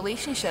build the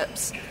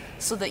relationships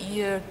so that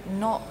you're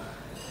not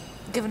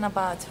given a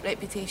bad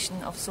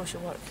reputation of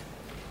social work.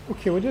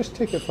 Okay, we'll just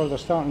take it further,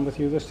 starting with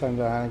you this time,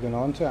 Diane, and going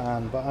on to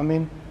Anne. But I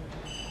mean,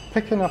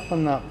 picking up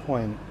on that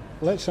point,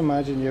 let's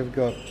imagine you've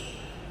got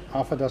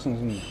half a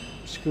dozen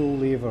school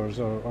leavers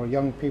or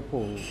young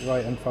people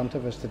right in front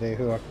of us today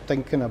who are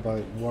thinking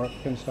about work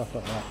and stuff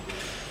like that.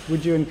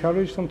 Would you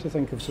encourage them to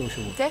think of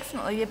social work?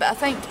 Definitely, yeah,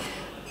 but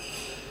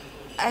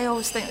I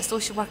always think that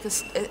social work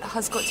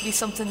has got to be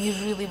something you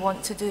really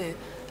want to do.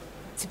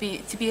 To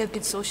be a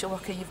good social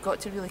worker, you've got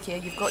to really care,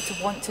 you've got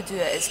to want to do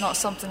it. It's not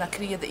something, a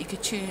career that you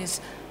could choose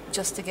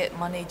just to get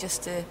money,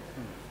 just to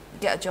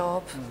get a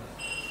job.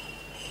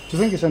 Do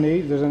you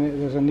think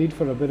there's a need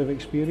for a bit of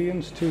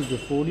experience too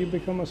before you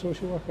become a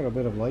social worker, a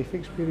bit of life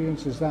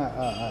experience? Is that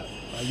a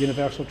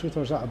universal truth,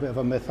 or is that a bit of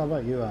a myth? How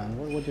about you, Anne?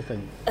 What do you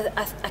think?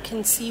 I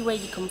can see where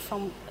you come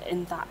from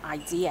in that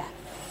idea,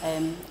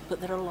 but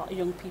there are a lot of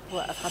young people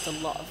that have had a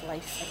lot of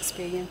life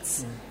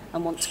experience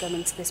and want to go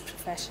into this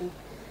profession,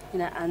 you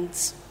know. And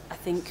I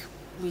think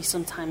we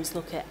sometimes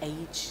look at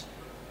age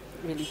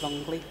really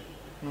wrongly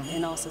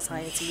in our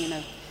society, you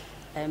know.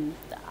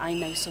 I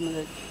know some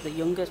of the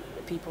younger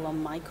people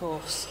on my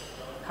course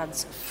had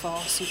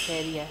far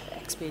superior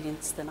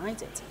experience than I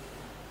did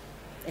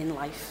in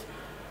life.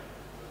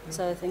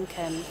 So I think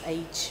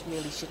age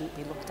really shouldn't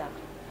be looked at.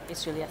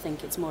 It's really, I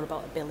think it's more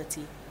about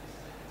ability.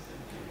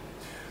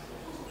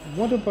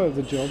 What about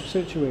the job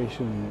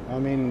situation? I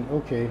mean,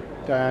 okay,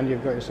 Diane,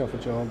 you've got yourself a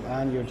job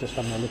and you're just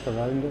having a look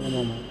around at the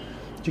moment.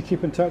 Do you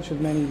keep in touch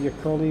with many of your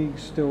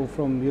colleagues still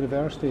from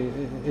university?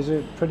 Is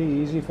it pretty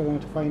easy for them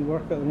to find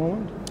work at the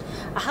moment?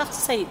 I have to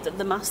say that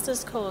the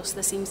master's course,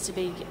 there seems to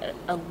be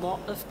a lot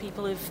of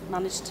people who've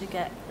managed to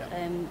get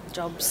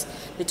jobs.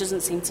 There doesn't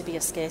seem to be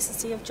a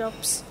scarcity of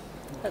jobs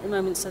at the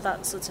moment, so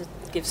that sort of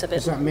gives a bit.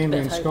 Is that mainly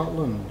in hope.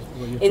 Scotland?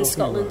 In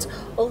Scotland,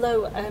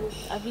 although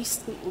I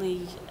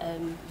recently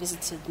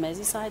visited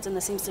Merseyside, and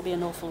there seems to be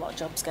an awful lot of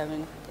jobs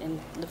going in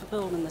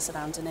Liverpool and the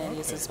surrounding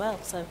areas as well.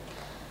 So.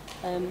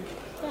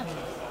 Yeah,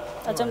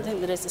 I don't think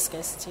there is a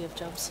scarcity of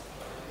jobs.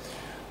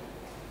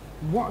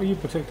 What are you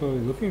particularly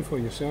looking for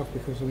yourself?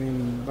 Because, I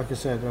mean, like I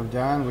said,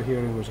 Dan, we're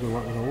hearing was going to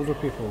work with older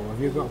people. Have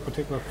you got a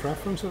particular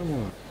preference at the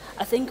moment?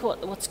 I think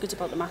what's good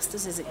about the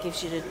Masters is it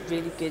gives you a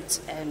really good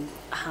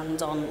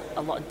hand on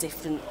a lot of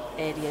different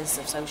areas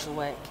of social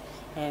work.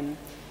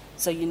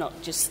 So you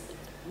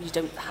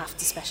don't have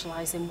to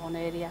specialise in one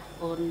area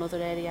or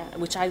another area,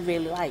 which I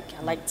really like.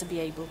 I like to be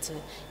able to,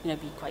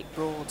 be quite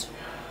broad.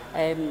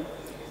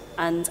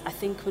 And I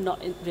think we're not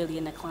really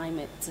in a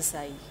climate to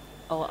say,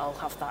 oh,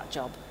 I'll have that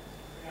job.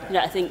 You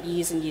know, I think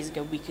years and years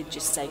ago we could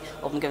just say,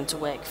 oh, I'm going to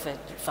work for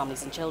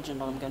families and children,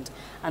 or I'm going to,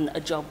 and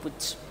a job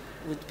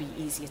would be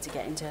easier to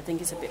get into. I think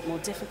it's a bit more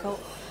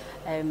difficult,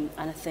 and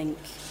I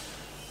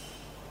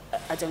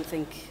don't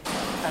think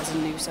as a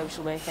new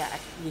social worker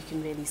you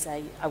can really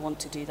say, I want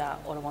to do that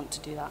or I want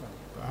to do that.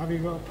 But have you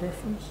got a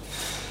preference?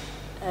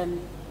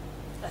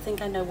 I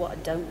think I know what I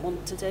don't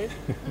want to do,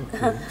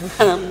 and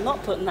I'm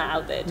not putting that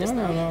out there just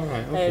now. No,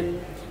 right, okay.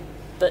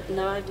 But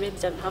no, I really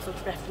don't have a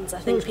preference. I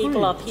So think it's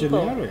people are people.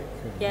 generic,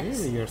 Yes.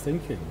 really, you're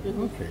thinking.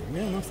 Mhm. Okay,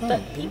 yeah, no,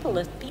 thanks. But people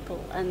are people,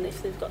 and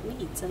if they've got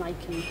needs, and I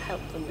can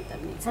help them with their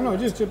needs. I know,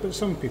 but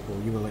some people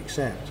you will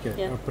accept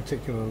are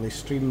particularly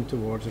streamed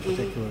towards a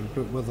particular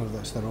group, whether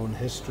that's their own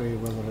history,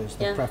 whether it's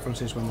their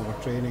preferences when they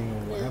were training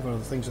or whatever,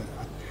 the things that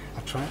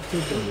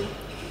attracted them.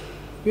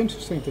 It'd be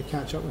interesting to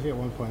catch up with you at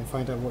one point and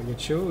find out what you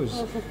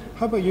chose.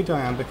 How about you,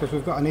 Diane? Because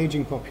we've got an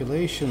ageing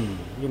population,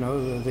 you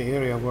know, the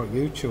area of work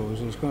you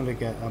chose is going to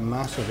get a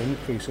massive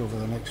increase over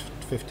the next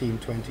 15,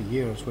 20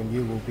 years when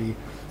you will be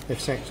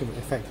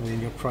effectively in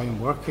your prime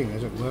working,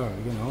 as it were,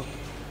 you know.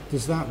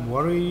 Does that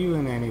worry you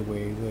in any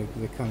way,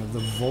 the kind of the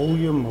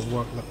volume of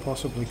work that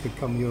possibly could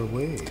come your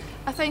way?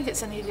 I think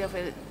it's an area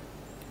where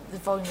the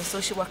volume of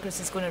social workers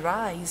is going to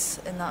rise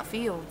in that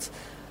field.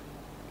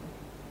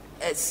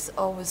 It's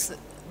always...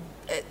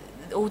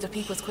 older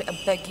people is quite a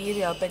big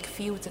area, a big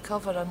field to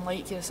cover,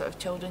 unlike your sort of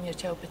children, your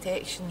child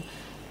protection,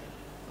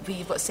 where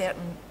you've got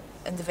certain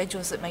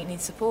individuals that might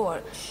need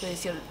support,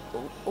 whereas your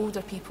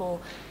older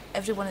people,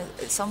 everyone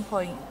at some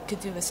point could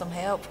do with some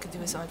help, could do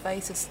with some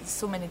advice. There's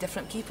so many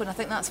different people, and I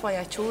think that's why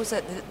I chose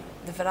it,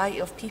 the variety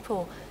of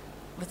people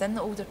within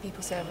the older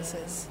people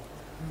services.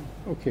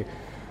 Okay,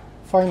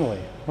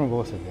 finally, from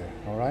both of you,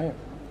 all right?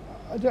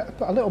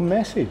 A little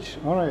message,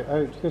 all right,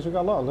 because we've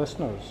got a lot of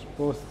listeners,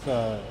 both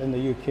in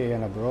the UK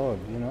and abroad,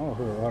 you know,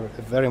 who are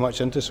very much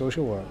into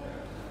social work.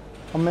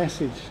 A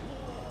message,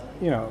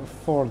 you know,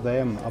 for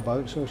them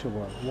about social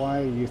work,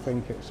 why you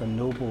think it's a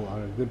noble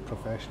or a good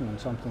profession and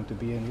something to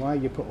be in, why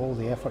you put all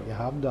the effort you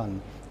have done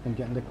in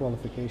getting the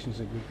qualifications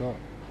that you've got,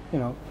 you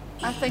know.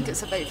 I think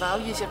it's about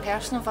values, your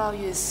personal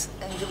values,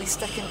 and really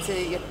sticking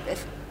to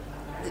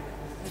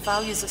the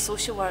values of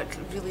social work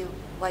really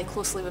lie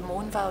closely with my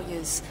own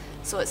values.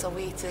 So it's a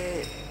way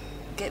to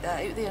get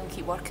that out there and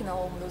keep working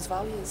along those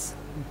values.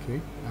 Okay,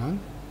 Anne?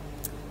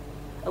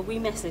 A wee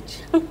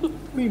message.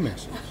 Wee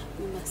message.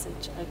 Wee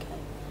message,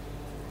 okay.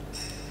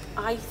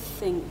 I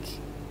think,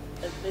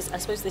 I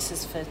suppose this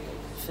is for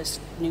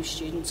new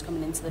students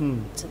coming into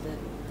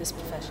this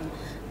profession.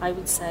 I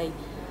would say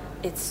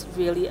it's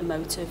really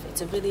emotive.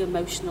 It's a really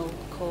emotional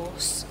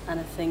course, and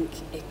I think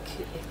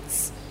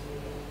it's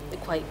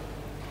quite.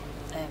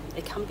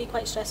 It can be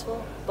quite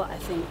stressful, but I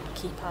think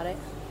keep at it,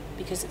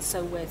 because it's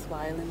so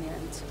worthwhile in the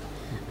end.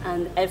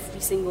 And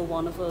every single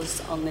one of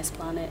us on this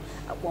planet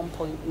at one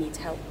point needs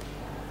help,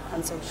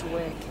 and social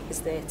work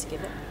is there to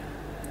give it.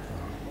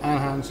 Anne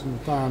Hanson,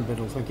 Diane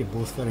Biddle, thank you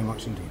both very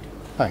much indeed.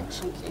 Thanks.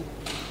 Thank you.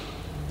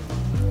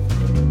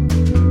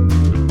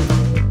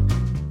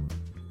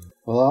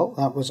 Well,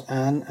 that was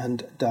Anne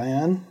and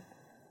Diane.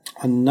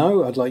 And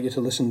now I'd like you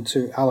to listen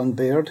to Alan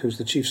Baird, who's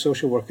the Chief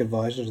Social Work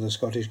Advisor to the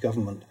Scottish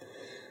Government,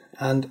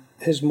 and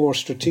his more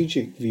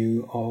strategic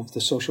view of the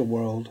social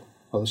world,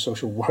 or the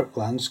social work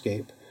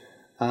landscape,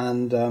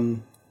 and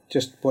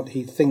just what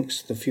he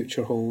thinks the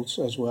future holds,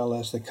 as well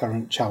as the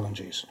current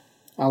challenges.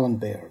 Alan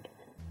Baird.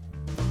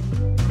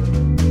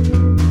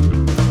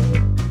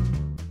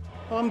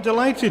 Well, I'm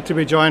delighted to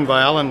be joined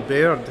by Alan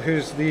Baird,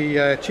 who's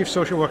the Chief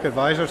Social Work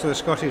Advisor to the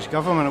Scottish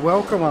Government.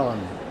 Welcome,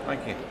 Alan.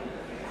 Thank you.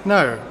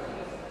 Now,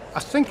 I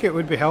think it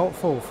would be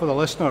helpful for the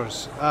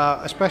listeners,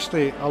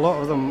 especially a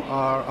lot of them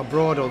are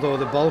abroad, although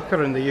the bulk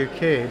are in the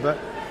UK, but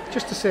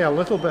just to say a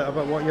little bit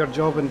about what your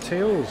job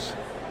entails.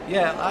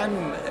 Yeah,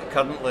 I'm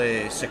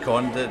currently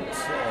seconded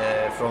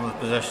from the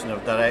position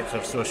of Director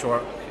of Social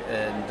Work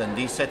in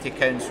Dundee City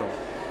Council,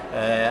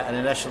 and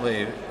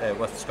initially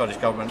with the Scottish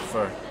Government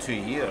for 2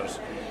 years,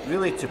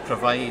 really to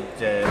provide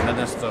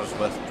ministers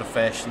with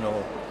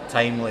professional,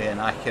 timely and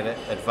accurate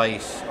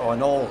advice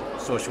on all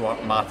social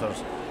work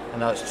matters,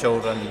 and that's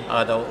children,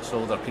 adults,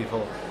 older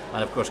people,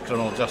 and of course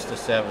criminal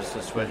justice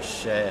services,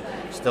 which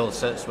still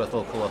sits with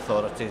local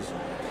authorities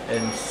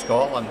in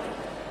Scotland.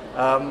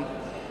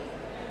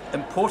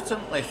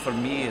 Importantly for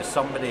me, as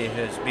somebody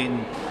who's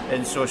been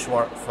in social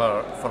work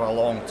for a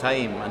long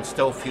time and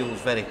still feels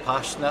very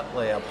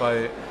passionately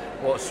about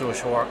what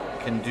social work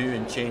can do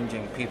in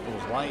changing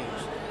people's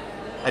lives,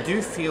 I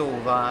do feel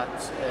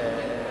that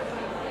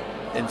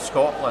in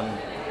Scotland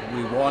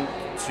we want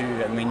to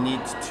and we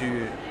need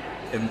to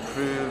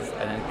improve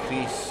and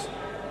increase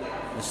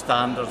the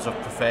standards of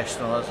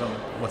professionalism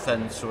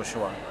within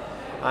social work.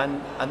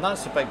 And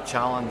that's a big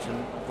challenge.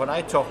 And when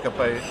I talk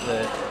about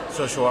the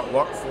social work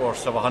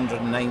workforce of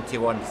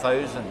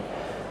 191,000,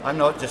 I'm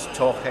not just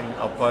talking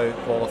about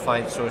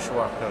qualified social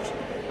workers.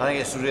 I think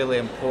it's really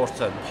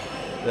important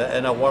that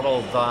in a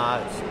world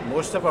that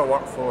most of our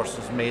workforce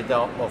is made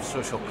up of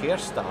social care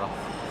staff,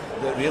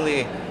 that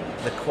really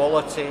the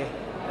quality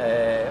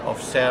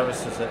of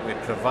services that we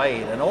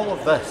provide, and all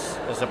of this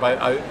is about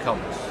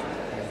outcomes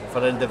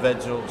for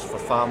individuals, for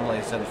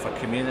families and for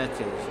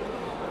communities,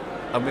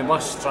 and we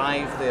must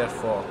strive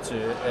therefore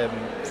to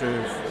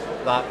improve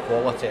that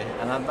quality,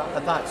 and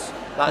that's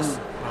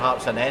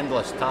perhaps an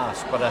endless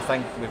task, but I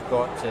think we've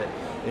got to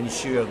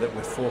ensure that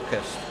we're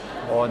focused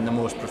on the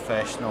most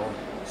professional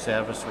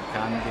service we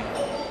can be.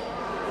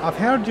 I've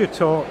heard you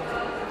talk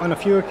on a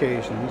few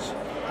occasions,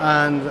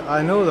 and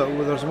I know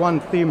that there's one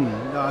theme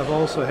that I've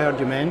also heard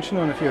you mention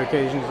on a few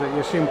occasions that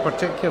you seem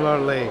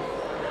particularly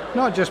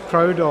not just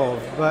proud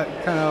of, but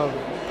kind of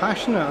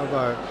passionate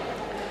about,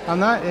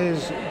 and that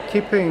is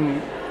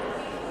keeping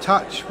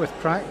touch with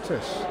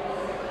practice,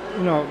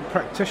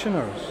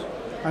 practitioners,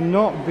 and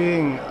not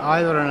being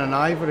either in an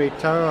ivory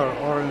tower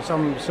or in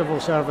some civil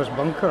service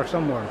bunker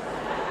somewhere.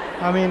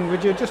 I mean,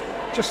 would you just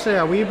say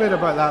a wee bit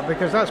about that,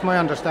 because that's my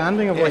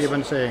understanding of what you've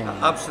been saying.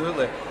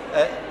 Absolutely.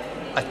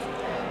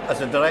 As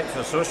a director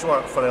of social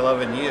work for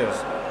 11 years,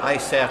 I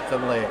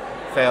certainly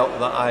felt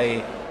that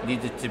I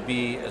needed to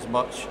be as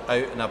much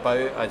out and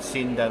about. I'd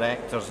seen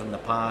directors in the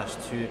past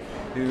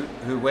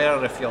who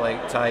were, if you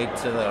like, tied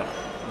to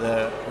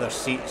their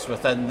seats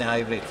within the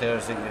ivory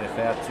towers that you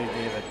referred to,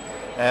 David.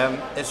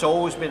 It's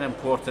always been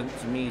important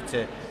to me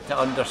to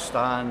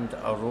understand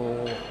a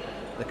role,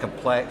 the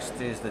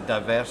complexities, the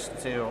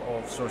diversity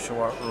of social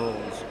work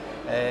roles,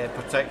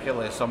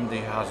 particularly somebody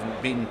who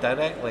hasn't been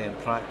directly in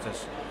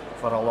practice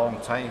for a long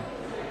time.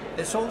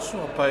 It's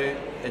also about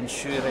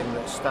ensuring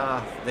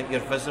that you're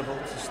visible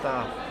to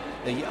staff,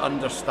 that you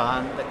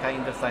understand the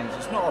kind of things.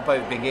 It's not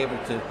about being able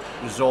to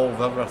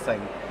resolve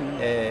everything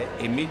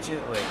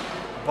immediately,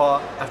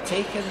 but I've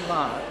taken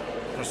that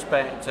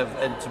perspective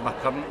into my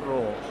current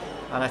role,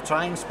 and I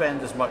try and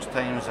spend as much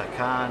time as I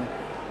can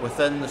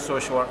within the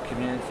social work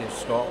community of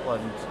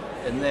Scotland,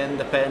 in the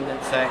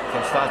independent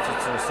sector,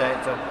 statutory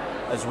sector,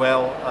 as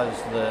well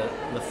as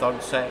the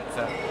third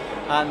sector.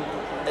 And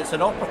it's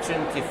an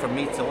opportunity for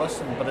me to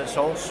listen, but it's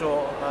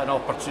also an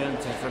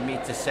opportunity for me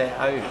to set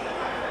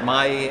out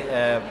my,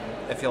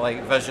 if you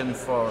like, vision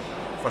for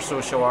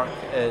social work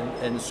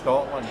in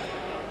Scotland.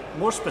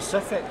 More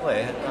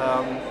specifically,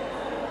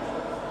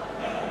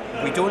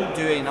 we don't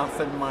do enough,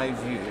 in my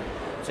view,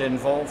 to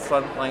involve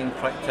frontline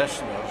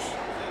practitioners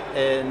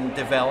in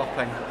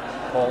developing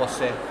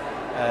policy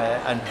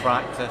and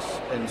practice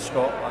in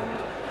Scotland.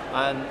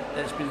 And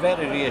it's been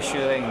very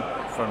reassuring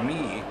for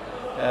me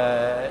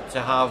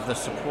to have the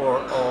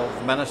support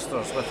of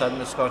ministers within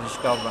the Scottish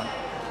Government,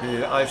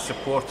 who I've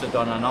supported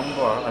on a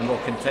number and will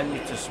continue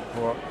to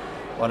support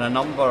on a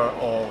number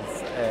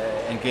of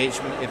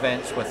engagement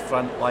events with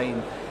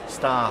frontline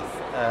staff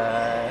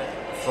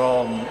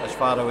from as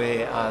far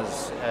away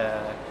as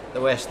the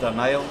Western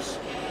Isles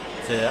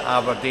to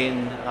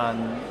Aberdeen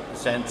and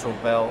Central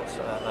Belt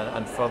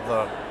and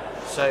further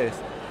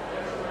south.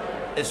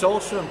 It's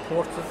also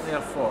important,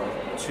 therefore,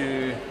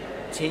 to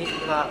take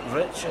that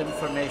rich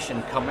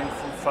information coming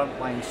from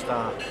frontline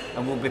staff,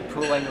 and we'll be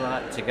pulling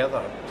that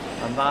together,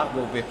 and that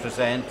will be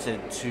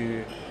presented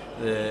to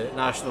the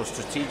National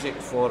Strategic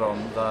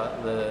Forum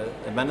that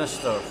the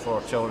Minister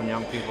for Children and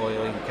Young People,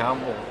 Aileen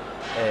Campbell,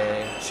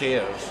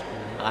 chairs,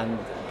 and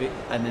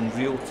in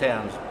real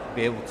terms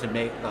be able to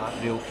make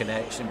that real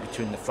connection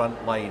between the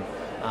front line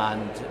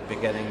and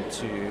beginning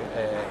to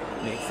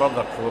make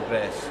further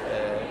progress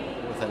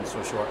within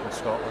social work in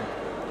Scotland.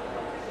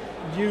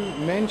 You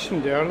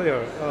mentioned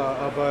earlier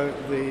about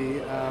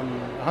the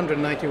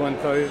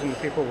 191,000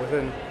 people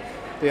within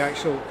the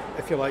actual,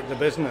 if you like, the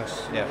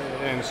business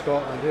in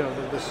Scotland,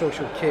 the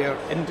social care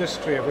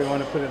industry, if we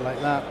want to put it like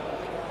that.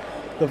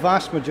 The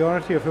vast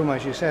majority of whom,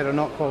 as you said, are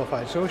not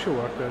qualified social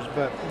workers,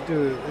 but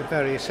do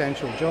very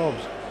essential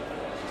jobs.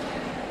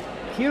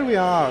 Here we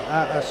are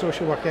at a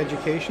social work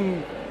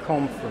education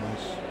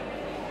conference.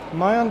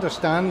 My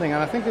understanding,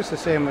 and I think it's the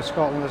same with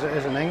Scotland as it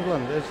is in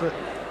England, is that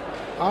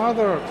are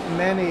there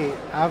many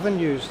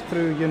avenues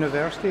through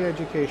university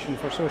education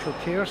for social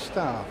care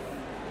staff?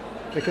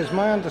 Because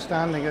my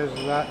understanding is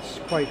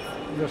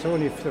there's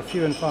only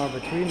few and far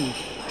between.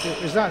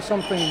 Is that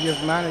something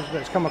you've managed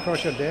that's come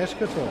across your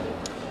desk at all?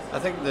 I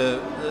think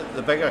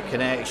the bigger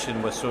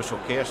connection with social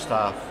care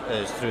staff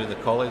is through the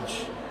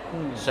college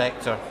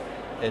sector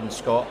in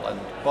Scotland,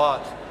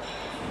 but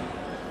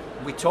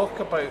we talk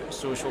about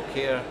social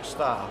care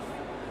staff,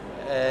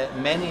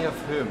 many of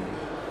whom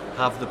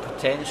have the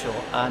potential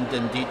and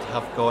indeed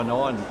have gone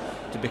on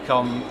to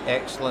become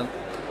excellent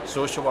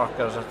social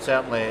workers. I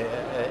certainly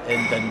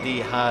in Dundee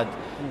had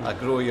a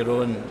Grow Your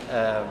Own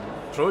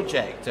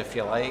project, if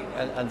you like,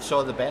 and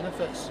saw the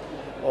benefits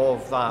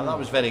of that. That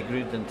was very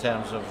good in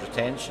terms of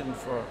retention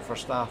for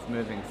staff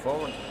moving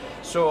forward.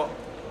 So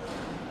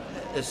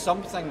it's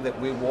something that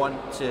we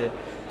want to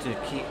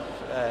keep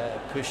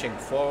pushing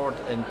forward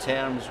in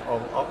terms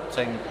of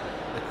upping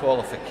the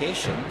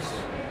qualifications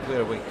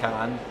where we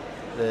can,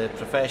 the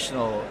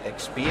professional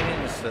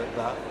experience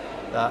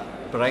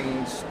that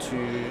brings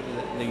to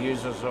the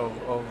users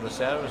of the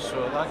service.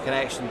 So that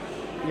connection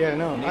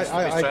needs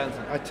to be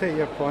strengthened. I take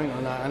your point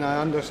on that, and I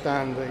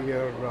understand that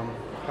you're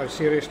how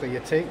seriously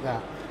you take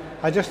that.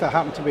 I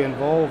happen to be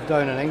involved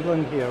down in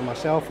England here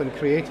myself in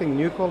creating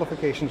new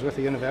qualifications with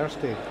the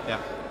university.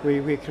 Yeah.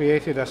 We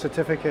created a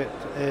certificate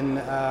in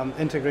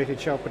integrated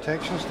child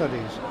protection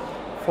studies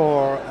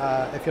for,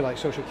 if you like,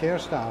 social care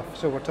staff.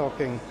 So we're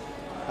talking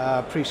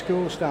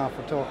preschool staff,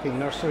 we're talking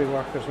nursery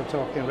workers, we're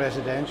talking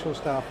residential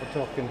staff,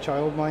 we're talking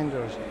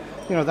childminders.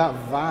 You know, that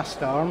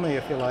vast army,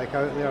 if you like,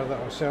 out there that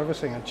are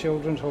servicing at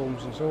children's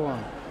homes and so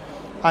on.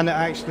 And it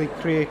actually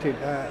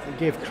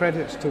gave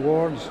credits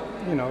towards,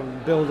 you know,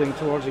 building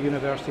towards a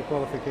university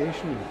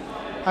qualification.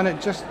 And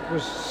it just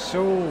was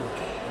so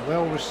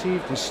well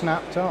received and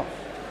snapped up.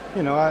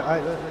 You know,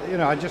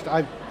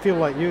 I feel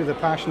like you, the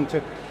passion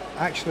to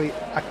actually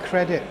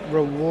accredit,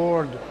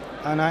 reward,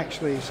 and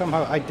actually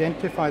somehow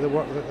identify the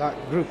work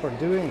that group are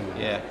doing.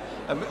 Yeah,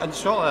 in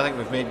Scotland I think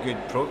we've made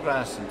good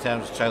progress in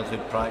terms of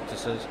childhood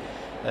practices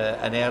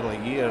in early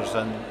years,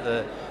 and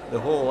the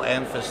whole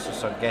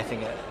emphasis on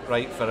getting it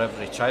right for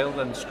every child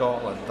in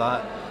Scotland,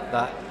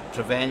 that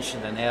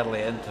prevention and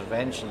early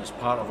intervention as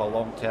part of a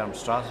long-term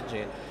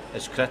strategy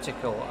is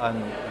critical,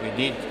 and we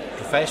need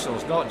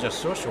professionals, not just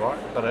social work,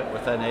 but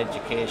within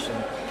education,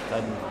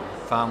 within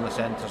family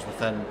centres,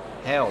 within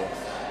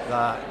health,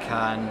 that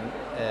can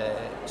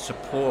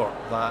support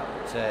that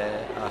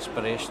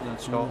aspiration in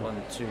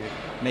Scotland to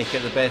make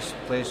it the best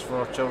place for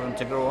our children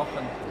to grow up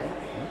in.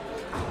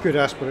 Good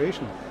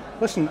aspiration.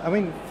 Listen, I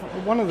mean,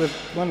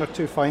 one or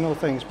two final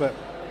things, but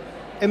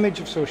image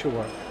of social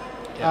work.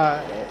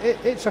 Yeah.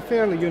 It's a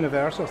fairly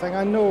universal thing.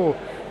 I know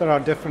there are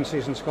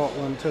differences in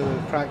Scotland to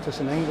the practice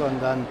in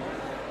England and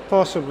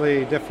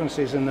possibly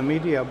differences in the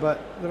media, but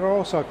there are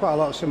also quite a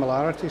lot of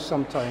similarities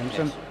sometimes. Yes.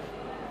 And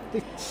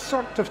they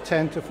sort of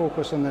tend to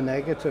focus on the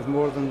negative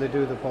more than they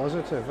do the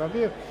positive. Have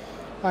you?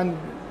 And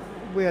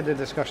we had a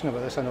discussion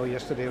about this, I know,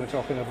 yesterday. We were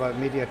talking about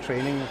media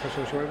training for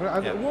social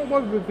work. Yeah.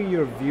 What would be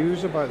your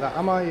views about that?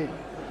 Am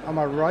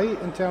I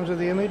right in terms of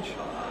the image?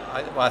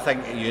 I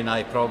think you and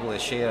I probably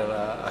share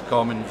a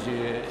common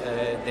view,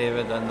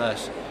 David, on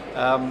this.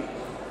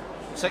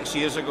 6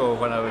 years ago,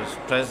 when I was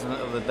president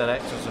of the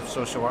Directors of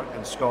Social Work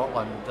in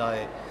Scotland,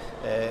 I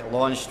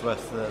launched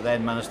with the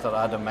then Minister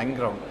Adam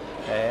Ingram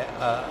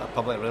a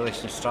public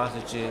relations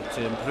strategy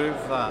to improve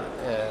that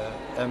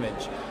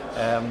image.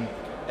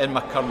 In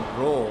my current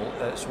role,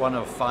 it's one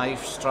of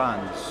 5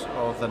 strands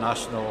of the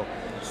National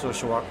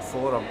Social Work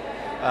Forum,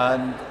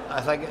 and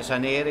I think it's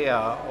an area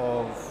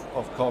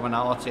of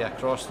commonality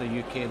across the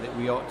UK that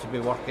we ought to be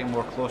working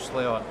more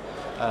closely on,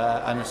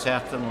 and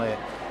certainly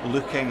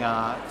looking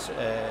at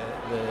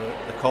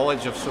the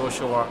College of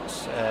Social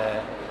Work's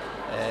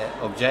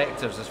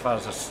objectives as far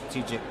as a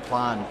strategic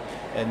plan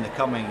in the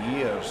coming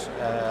years,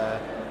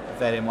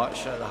 very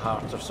much at the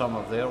heart of some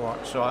of their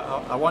work. So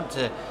I want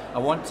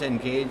to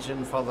engage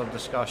in further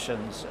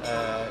discussions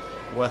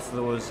with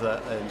those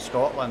that in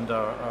Scotland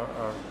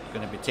are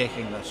going to be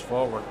taking this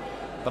forward.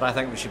 But I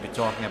think we should be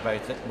talking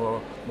about it more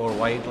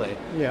widely.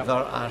 Yeah. There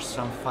are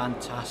some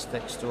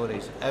fantastic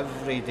stories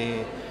every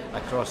day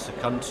across the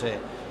country,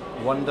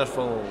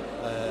 wonderful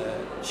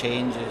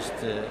changes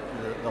to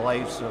the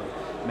lives of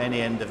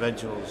many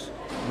individuals.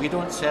 We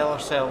don't sell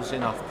ourselves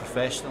enough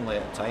professionally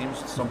at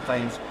times.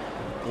 Sometimes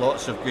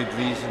lots of good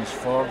reasons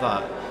for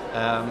that,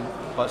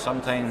 but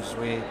sometimes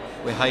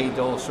we hide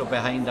also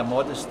behind a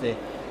modesty,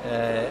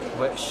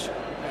 which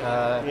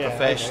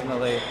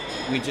professionally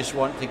we just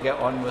want to get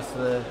on with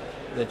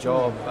the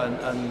job,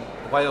 and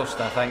whilst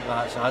I think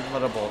that's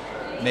admirable,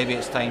 maybe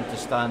it's time to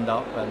stand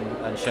up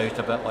and shout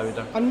a bit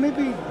louder. And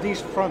maybe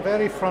these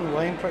very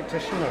front-line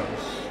practitioners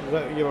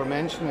that you were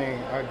mentioning,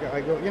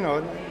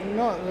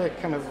 not the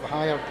kind of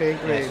higher pay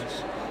grades,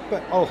 yes,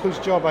 but whose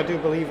job I do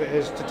believe it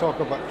is to talk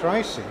about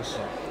crises,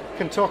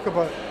 can talk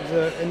about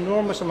the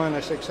enormous amount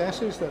of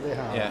successes that they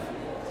have. Yeah.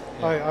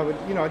 I would,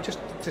 just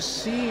to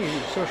see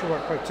social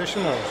work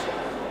practitioners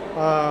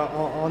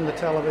on the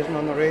television,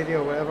 on the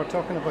radio, whatever,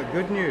 talking about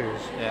good news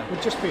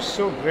would just be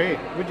so great.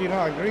 Would you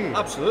not agree?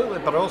 Absolutely,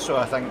 but also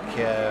I think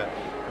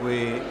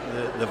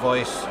the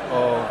voice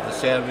of the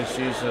service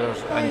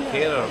users and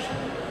carers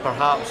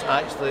perhaps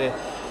actually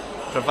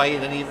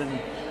provide an even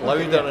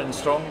louder and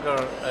stronger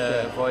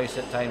voice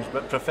at times,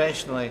 but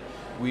professionally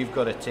we've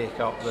got to take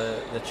up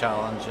the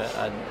challenge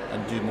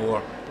and do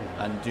more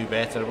and do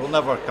better. We'll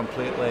never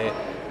completely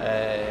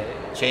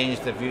change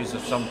the views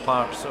of some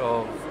parts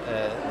of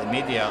the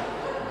media,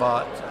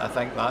 but I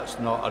think that's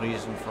not a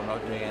reason for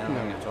not doing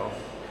anything at all.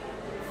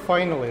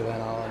 Finally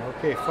then, Alan,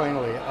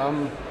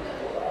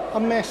 a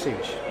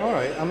message. All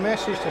right, a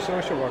message to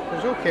social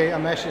workers. Okay, a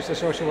message to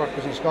social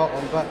workers in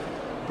Scotland, but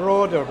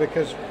broader,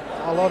 because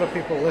a lot of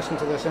people listen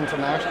to this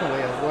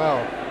internationally as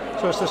well.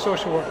 So it's the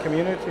social work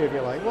community, if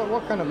you like.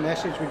 What kind of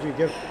message would you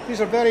give?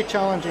 These are very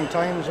challenging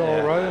times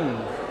all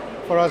round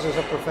for us as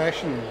a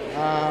profession,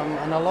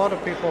 and a lot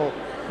of people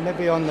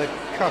maybe on the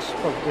cusp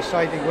of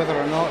deciding whether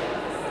or not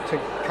to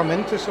come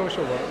into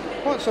social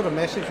work. What sort of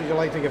message would you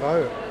like to give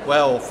out?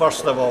 Well,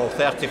 first of all,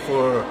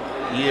 34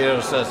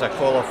 years as a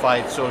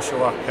qualified social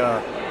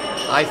worker,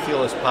 I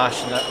feel as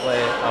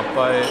passionately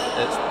about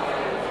its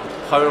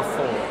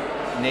powerful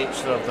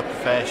nature of the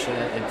profession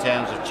in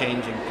terms of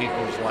changing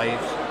people's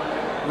lives.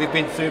 We've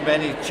been through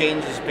many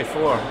changes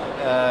before.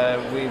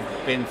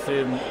 We've been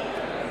through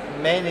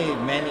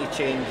many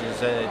changes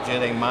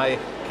during my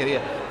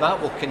career.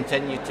 That will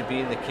continue to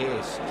be the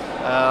case.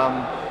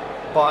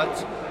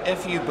 But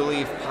if you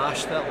believe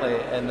passionately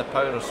in the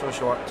power of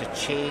social work to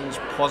change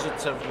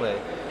positively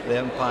the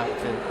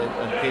impact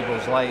in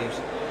people's lives,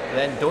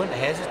 then don't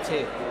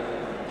hesitate.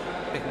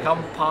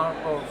 Become part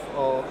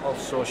of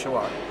social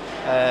work.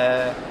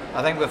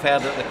 I think we've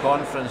heard at the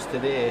conference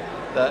today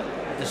that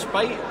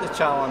despite the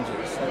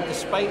challenges and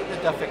despite the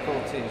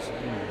difficulties,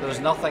 there's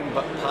nothing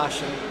but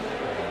passion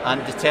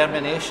and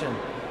determination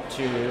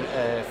to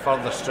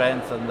further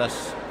strengthen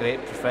this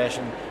great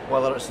profession,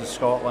 whether it's in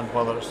Scotland,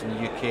 whether it's in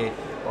the UK,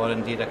 or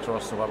indeed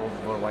across the world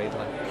more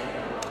widely.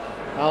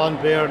 Alan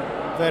Baird,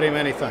 very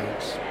many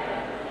thanks.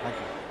 Thank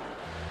you.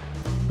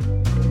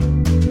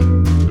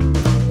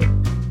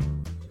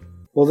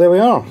 Well, there we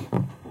are.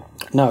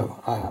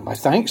 Now, my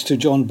thanks to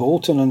John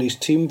Bolton and his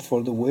team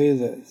for the way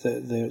that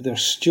their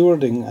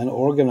stewarding and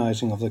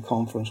organising of the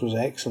conference was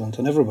excellent,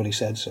 and everybody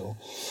said so.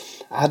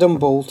 Adam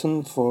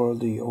Bolton for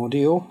the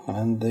audio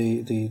and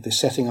the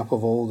setting up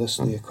of all this,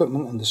 the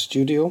equipment and the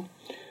studio.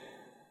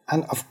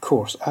 And of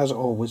course, as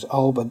always,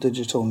 Alba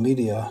Digital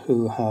Media,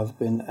 who have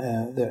been,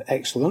 they're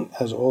excellent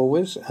as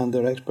always, and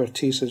their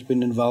expertise has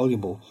been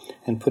invaluable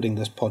in putting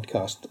this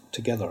podcast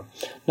together.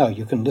 Now,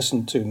 you can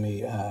listen to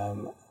me,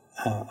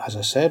 as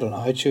I said, on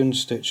iTunes,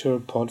 Stitcher,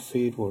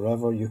 Podfeed,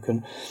 wherever. You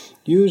can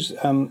use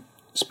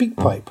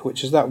SpeakPipe,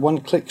 which is that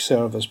one-click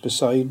service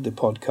beside the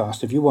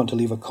podcast, if you want to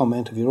leave a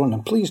comment of your own.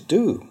 And please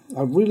do.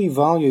 I really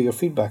value your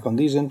feedback on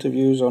these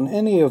interviews, on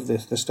any of the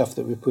stuff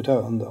that we put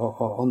out on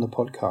the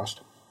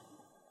podcast.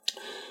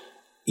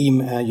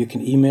 You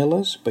can email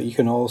us, but you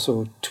can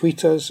also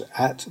tweet us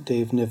at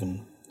Dave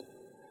Niven.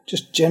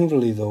 Just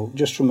generally, though,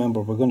 just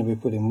remember I'm going to be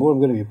putting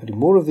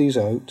more of these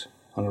out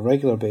on a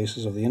regular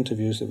basis, of the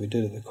interviews that we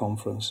did at the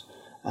conference,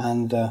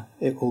 and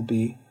it will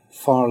be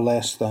far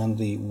less than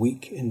the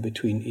week in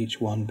between each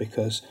one,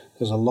 because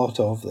there's a lot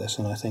of this,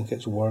 and I think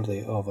it's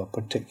worthy of a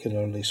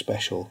particularly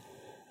special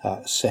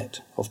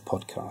set of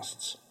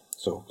podcasts.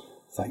 So,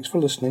 thanks for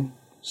listening.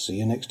 See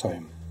you next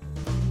time.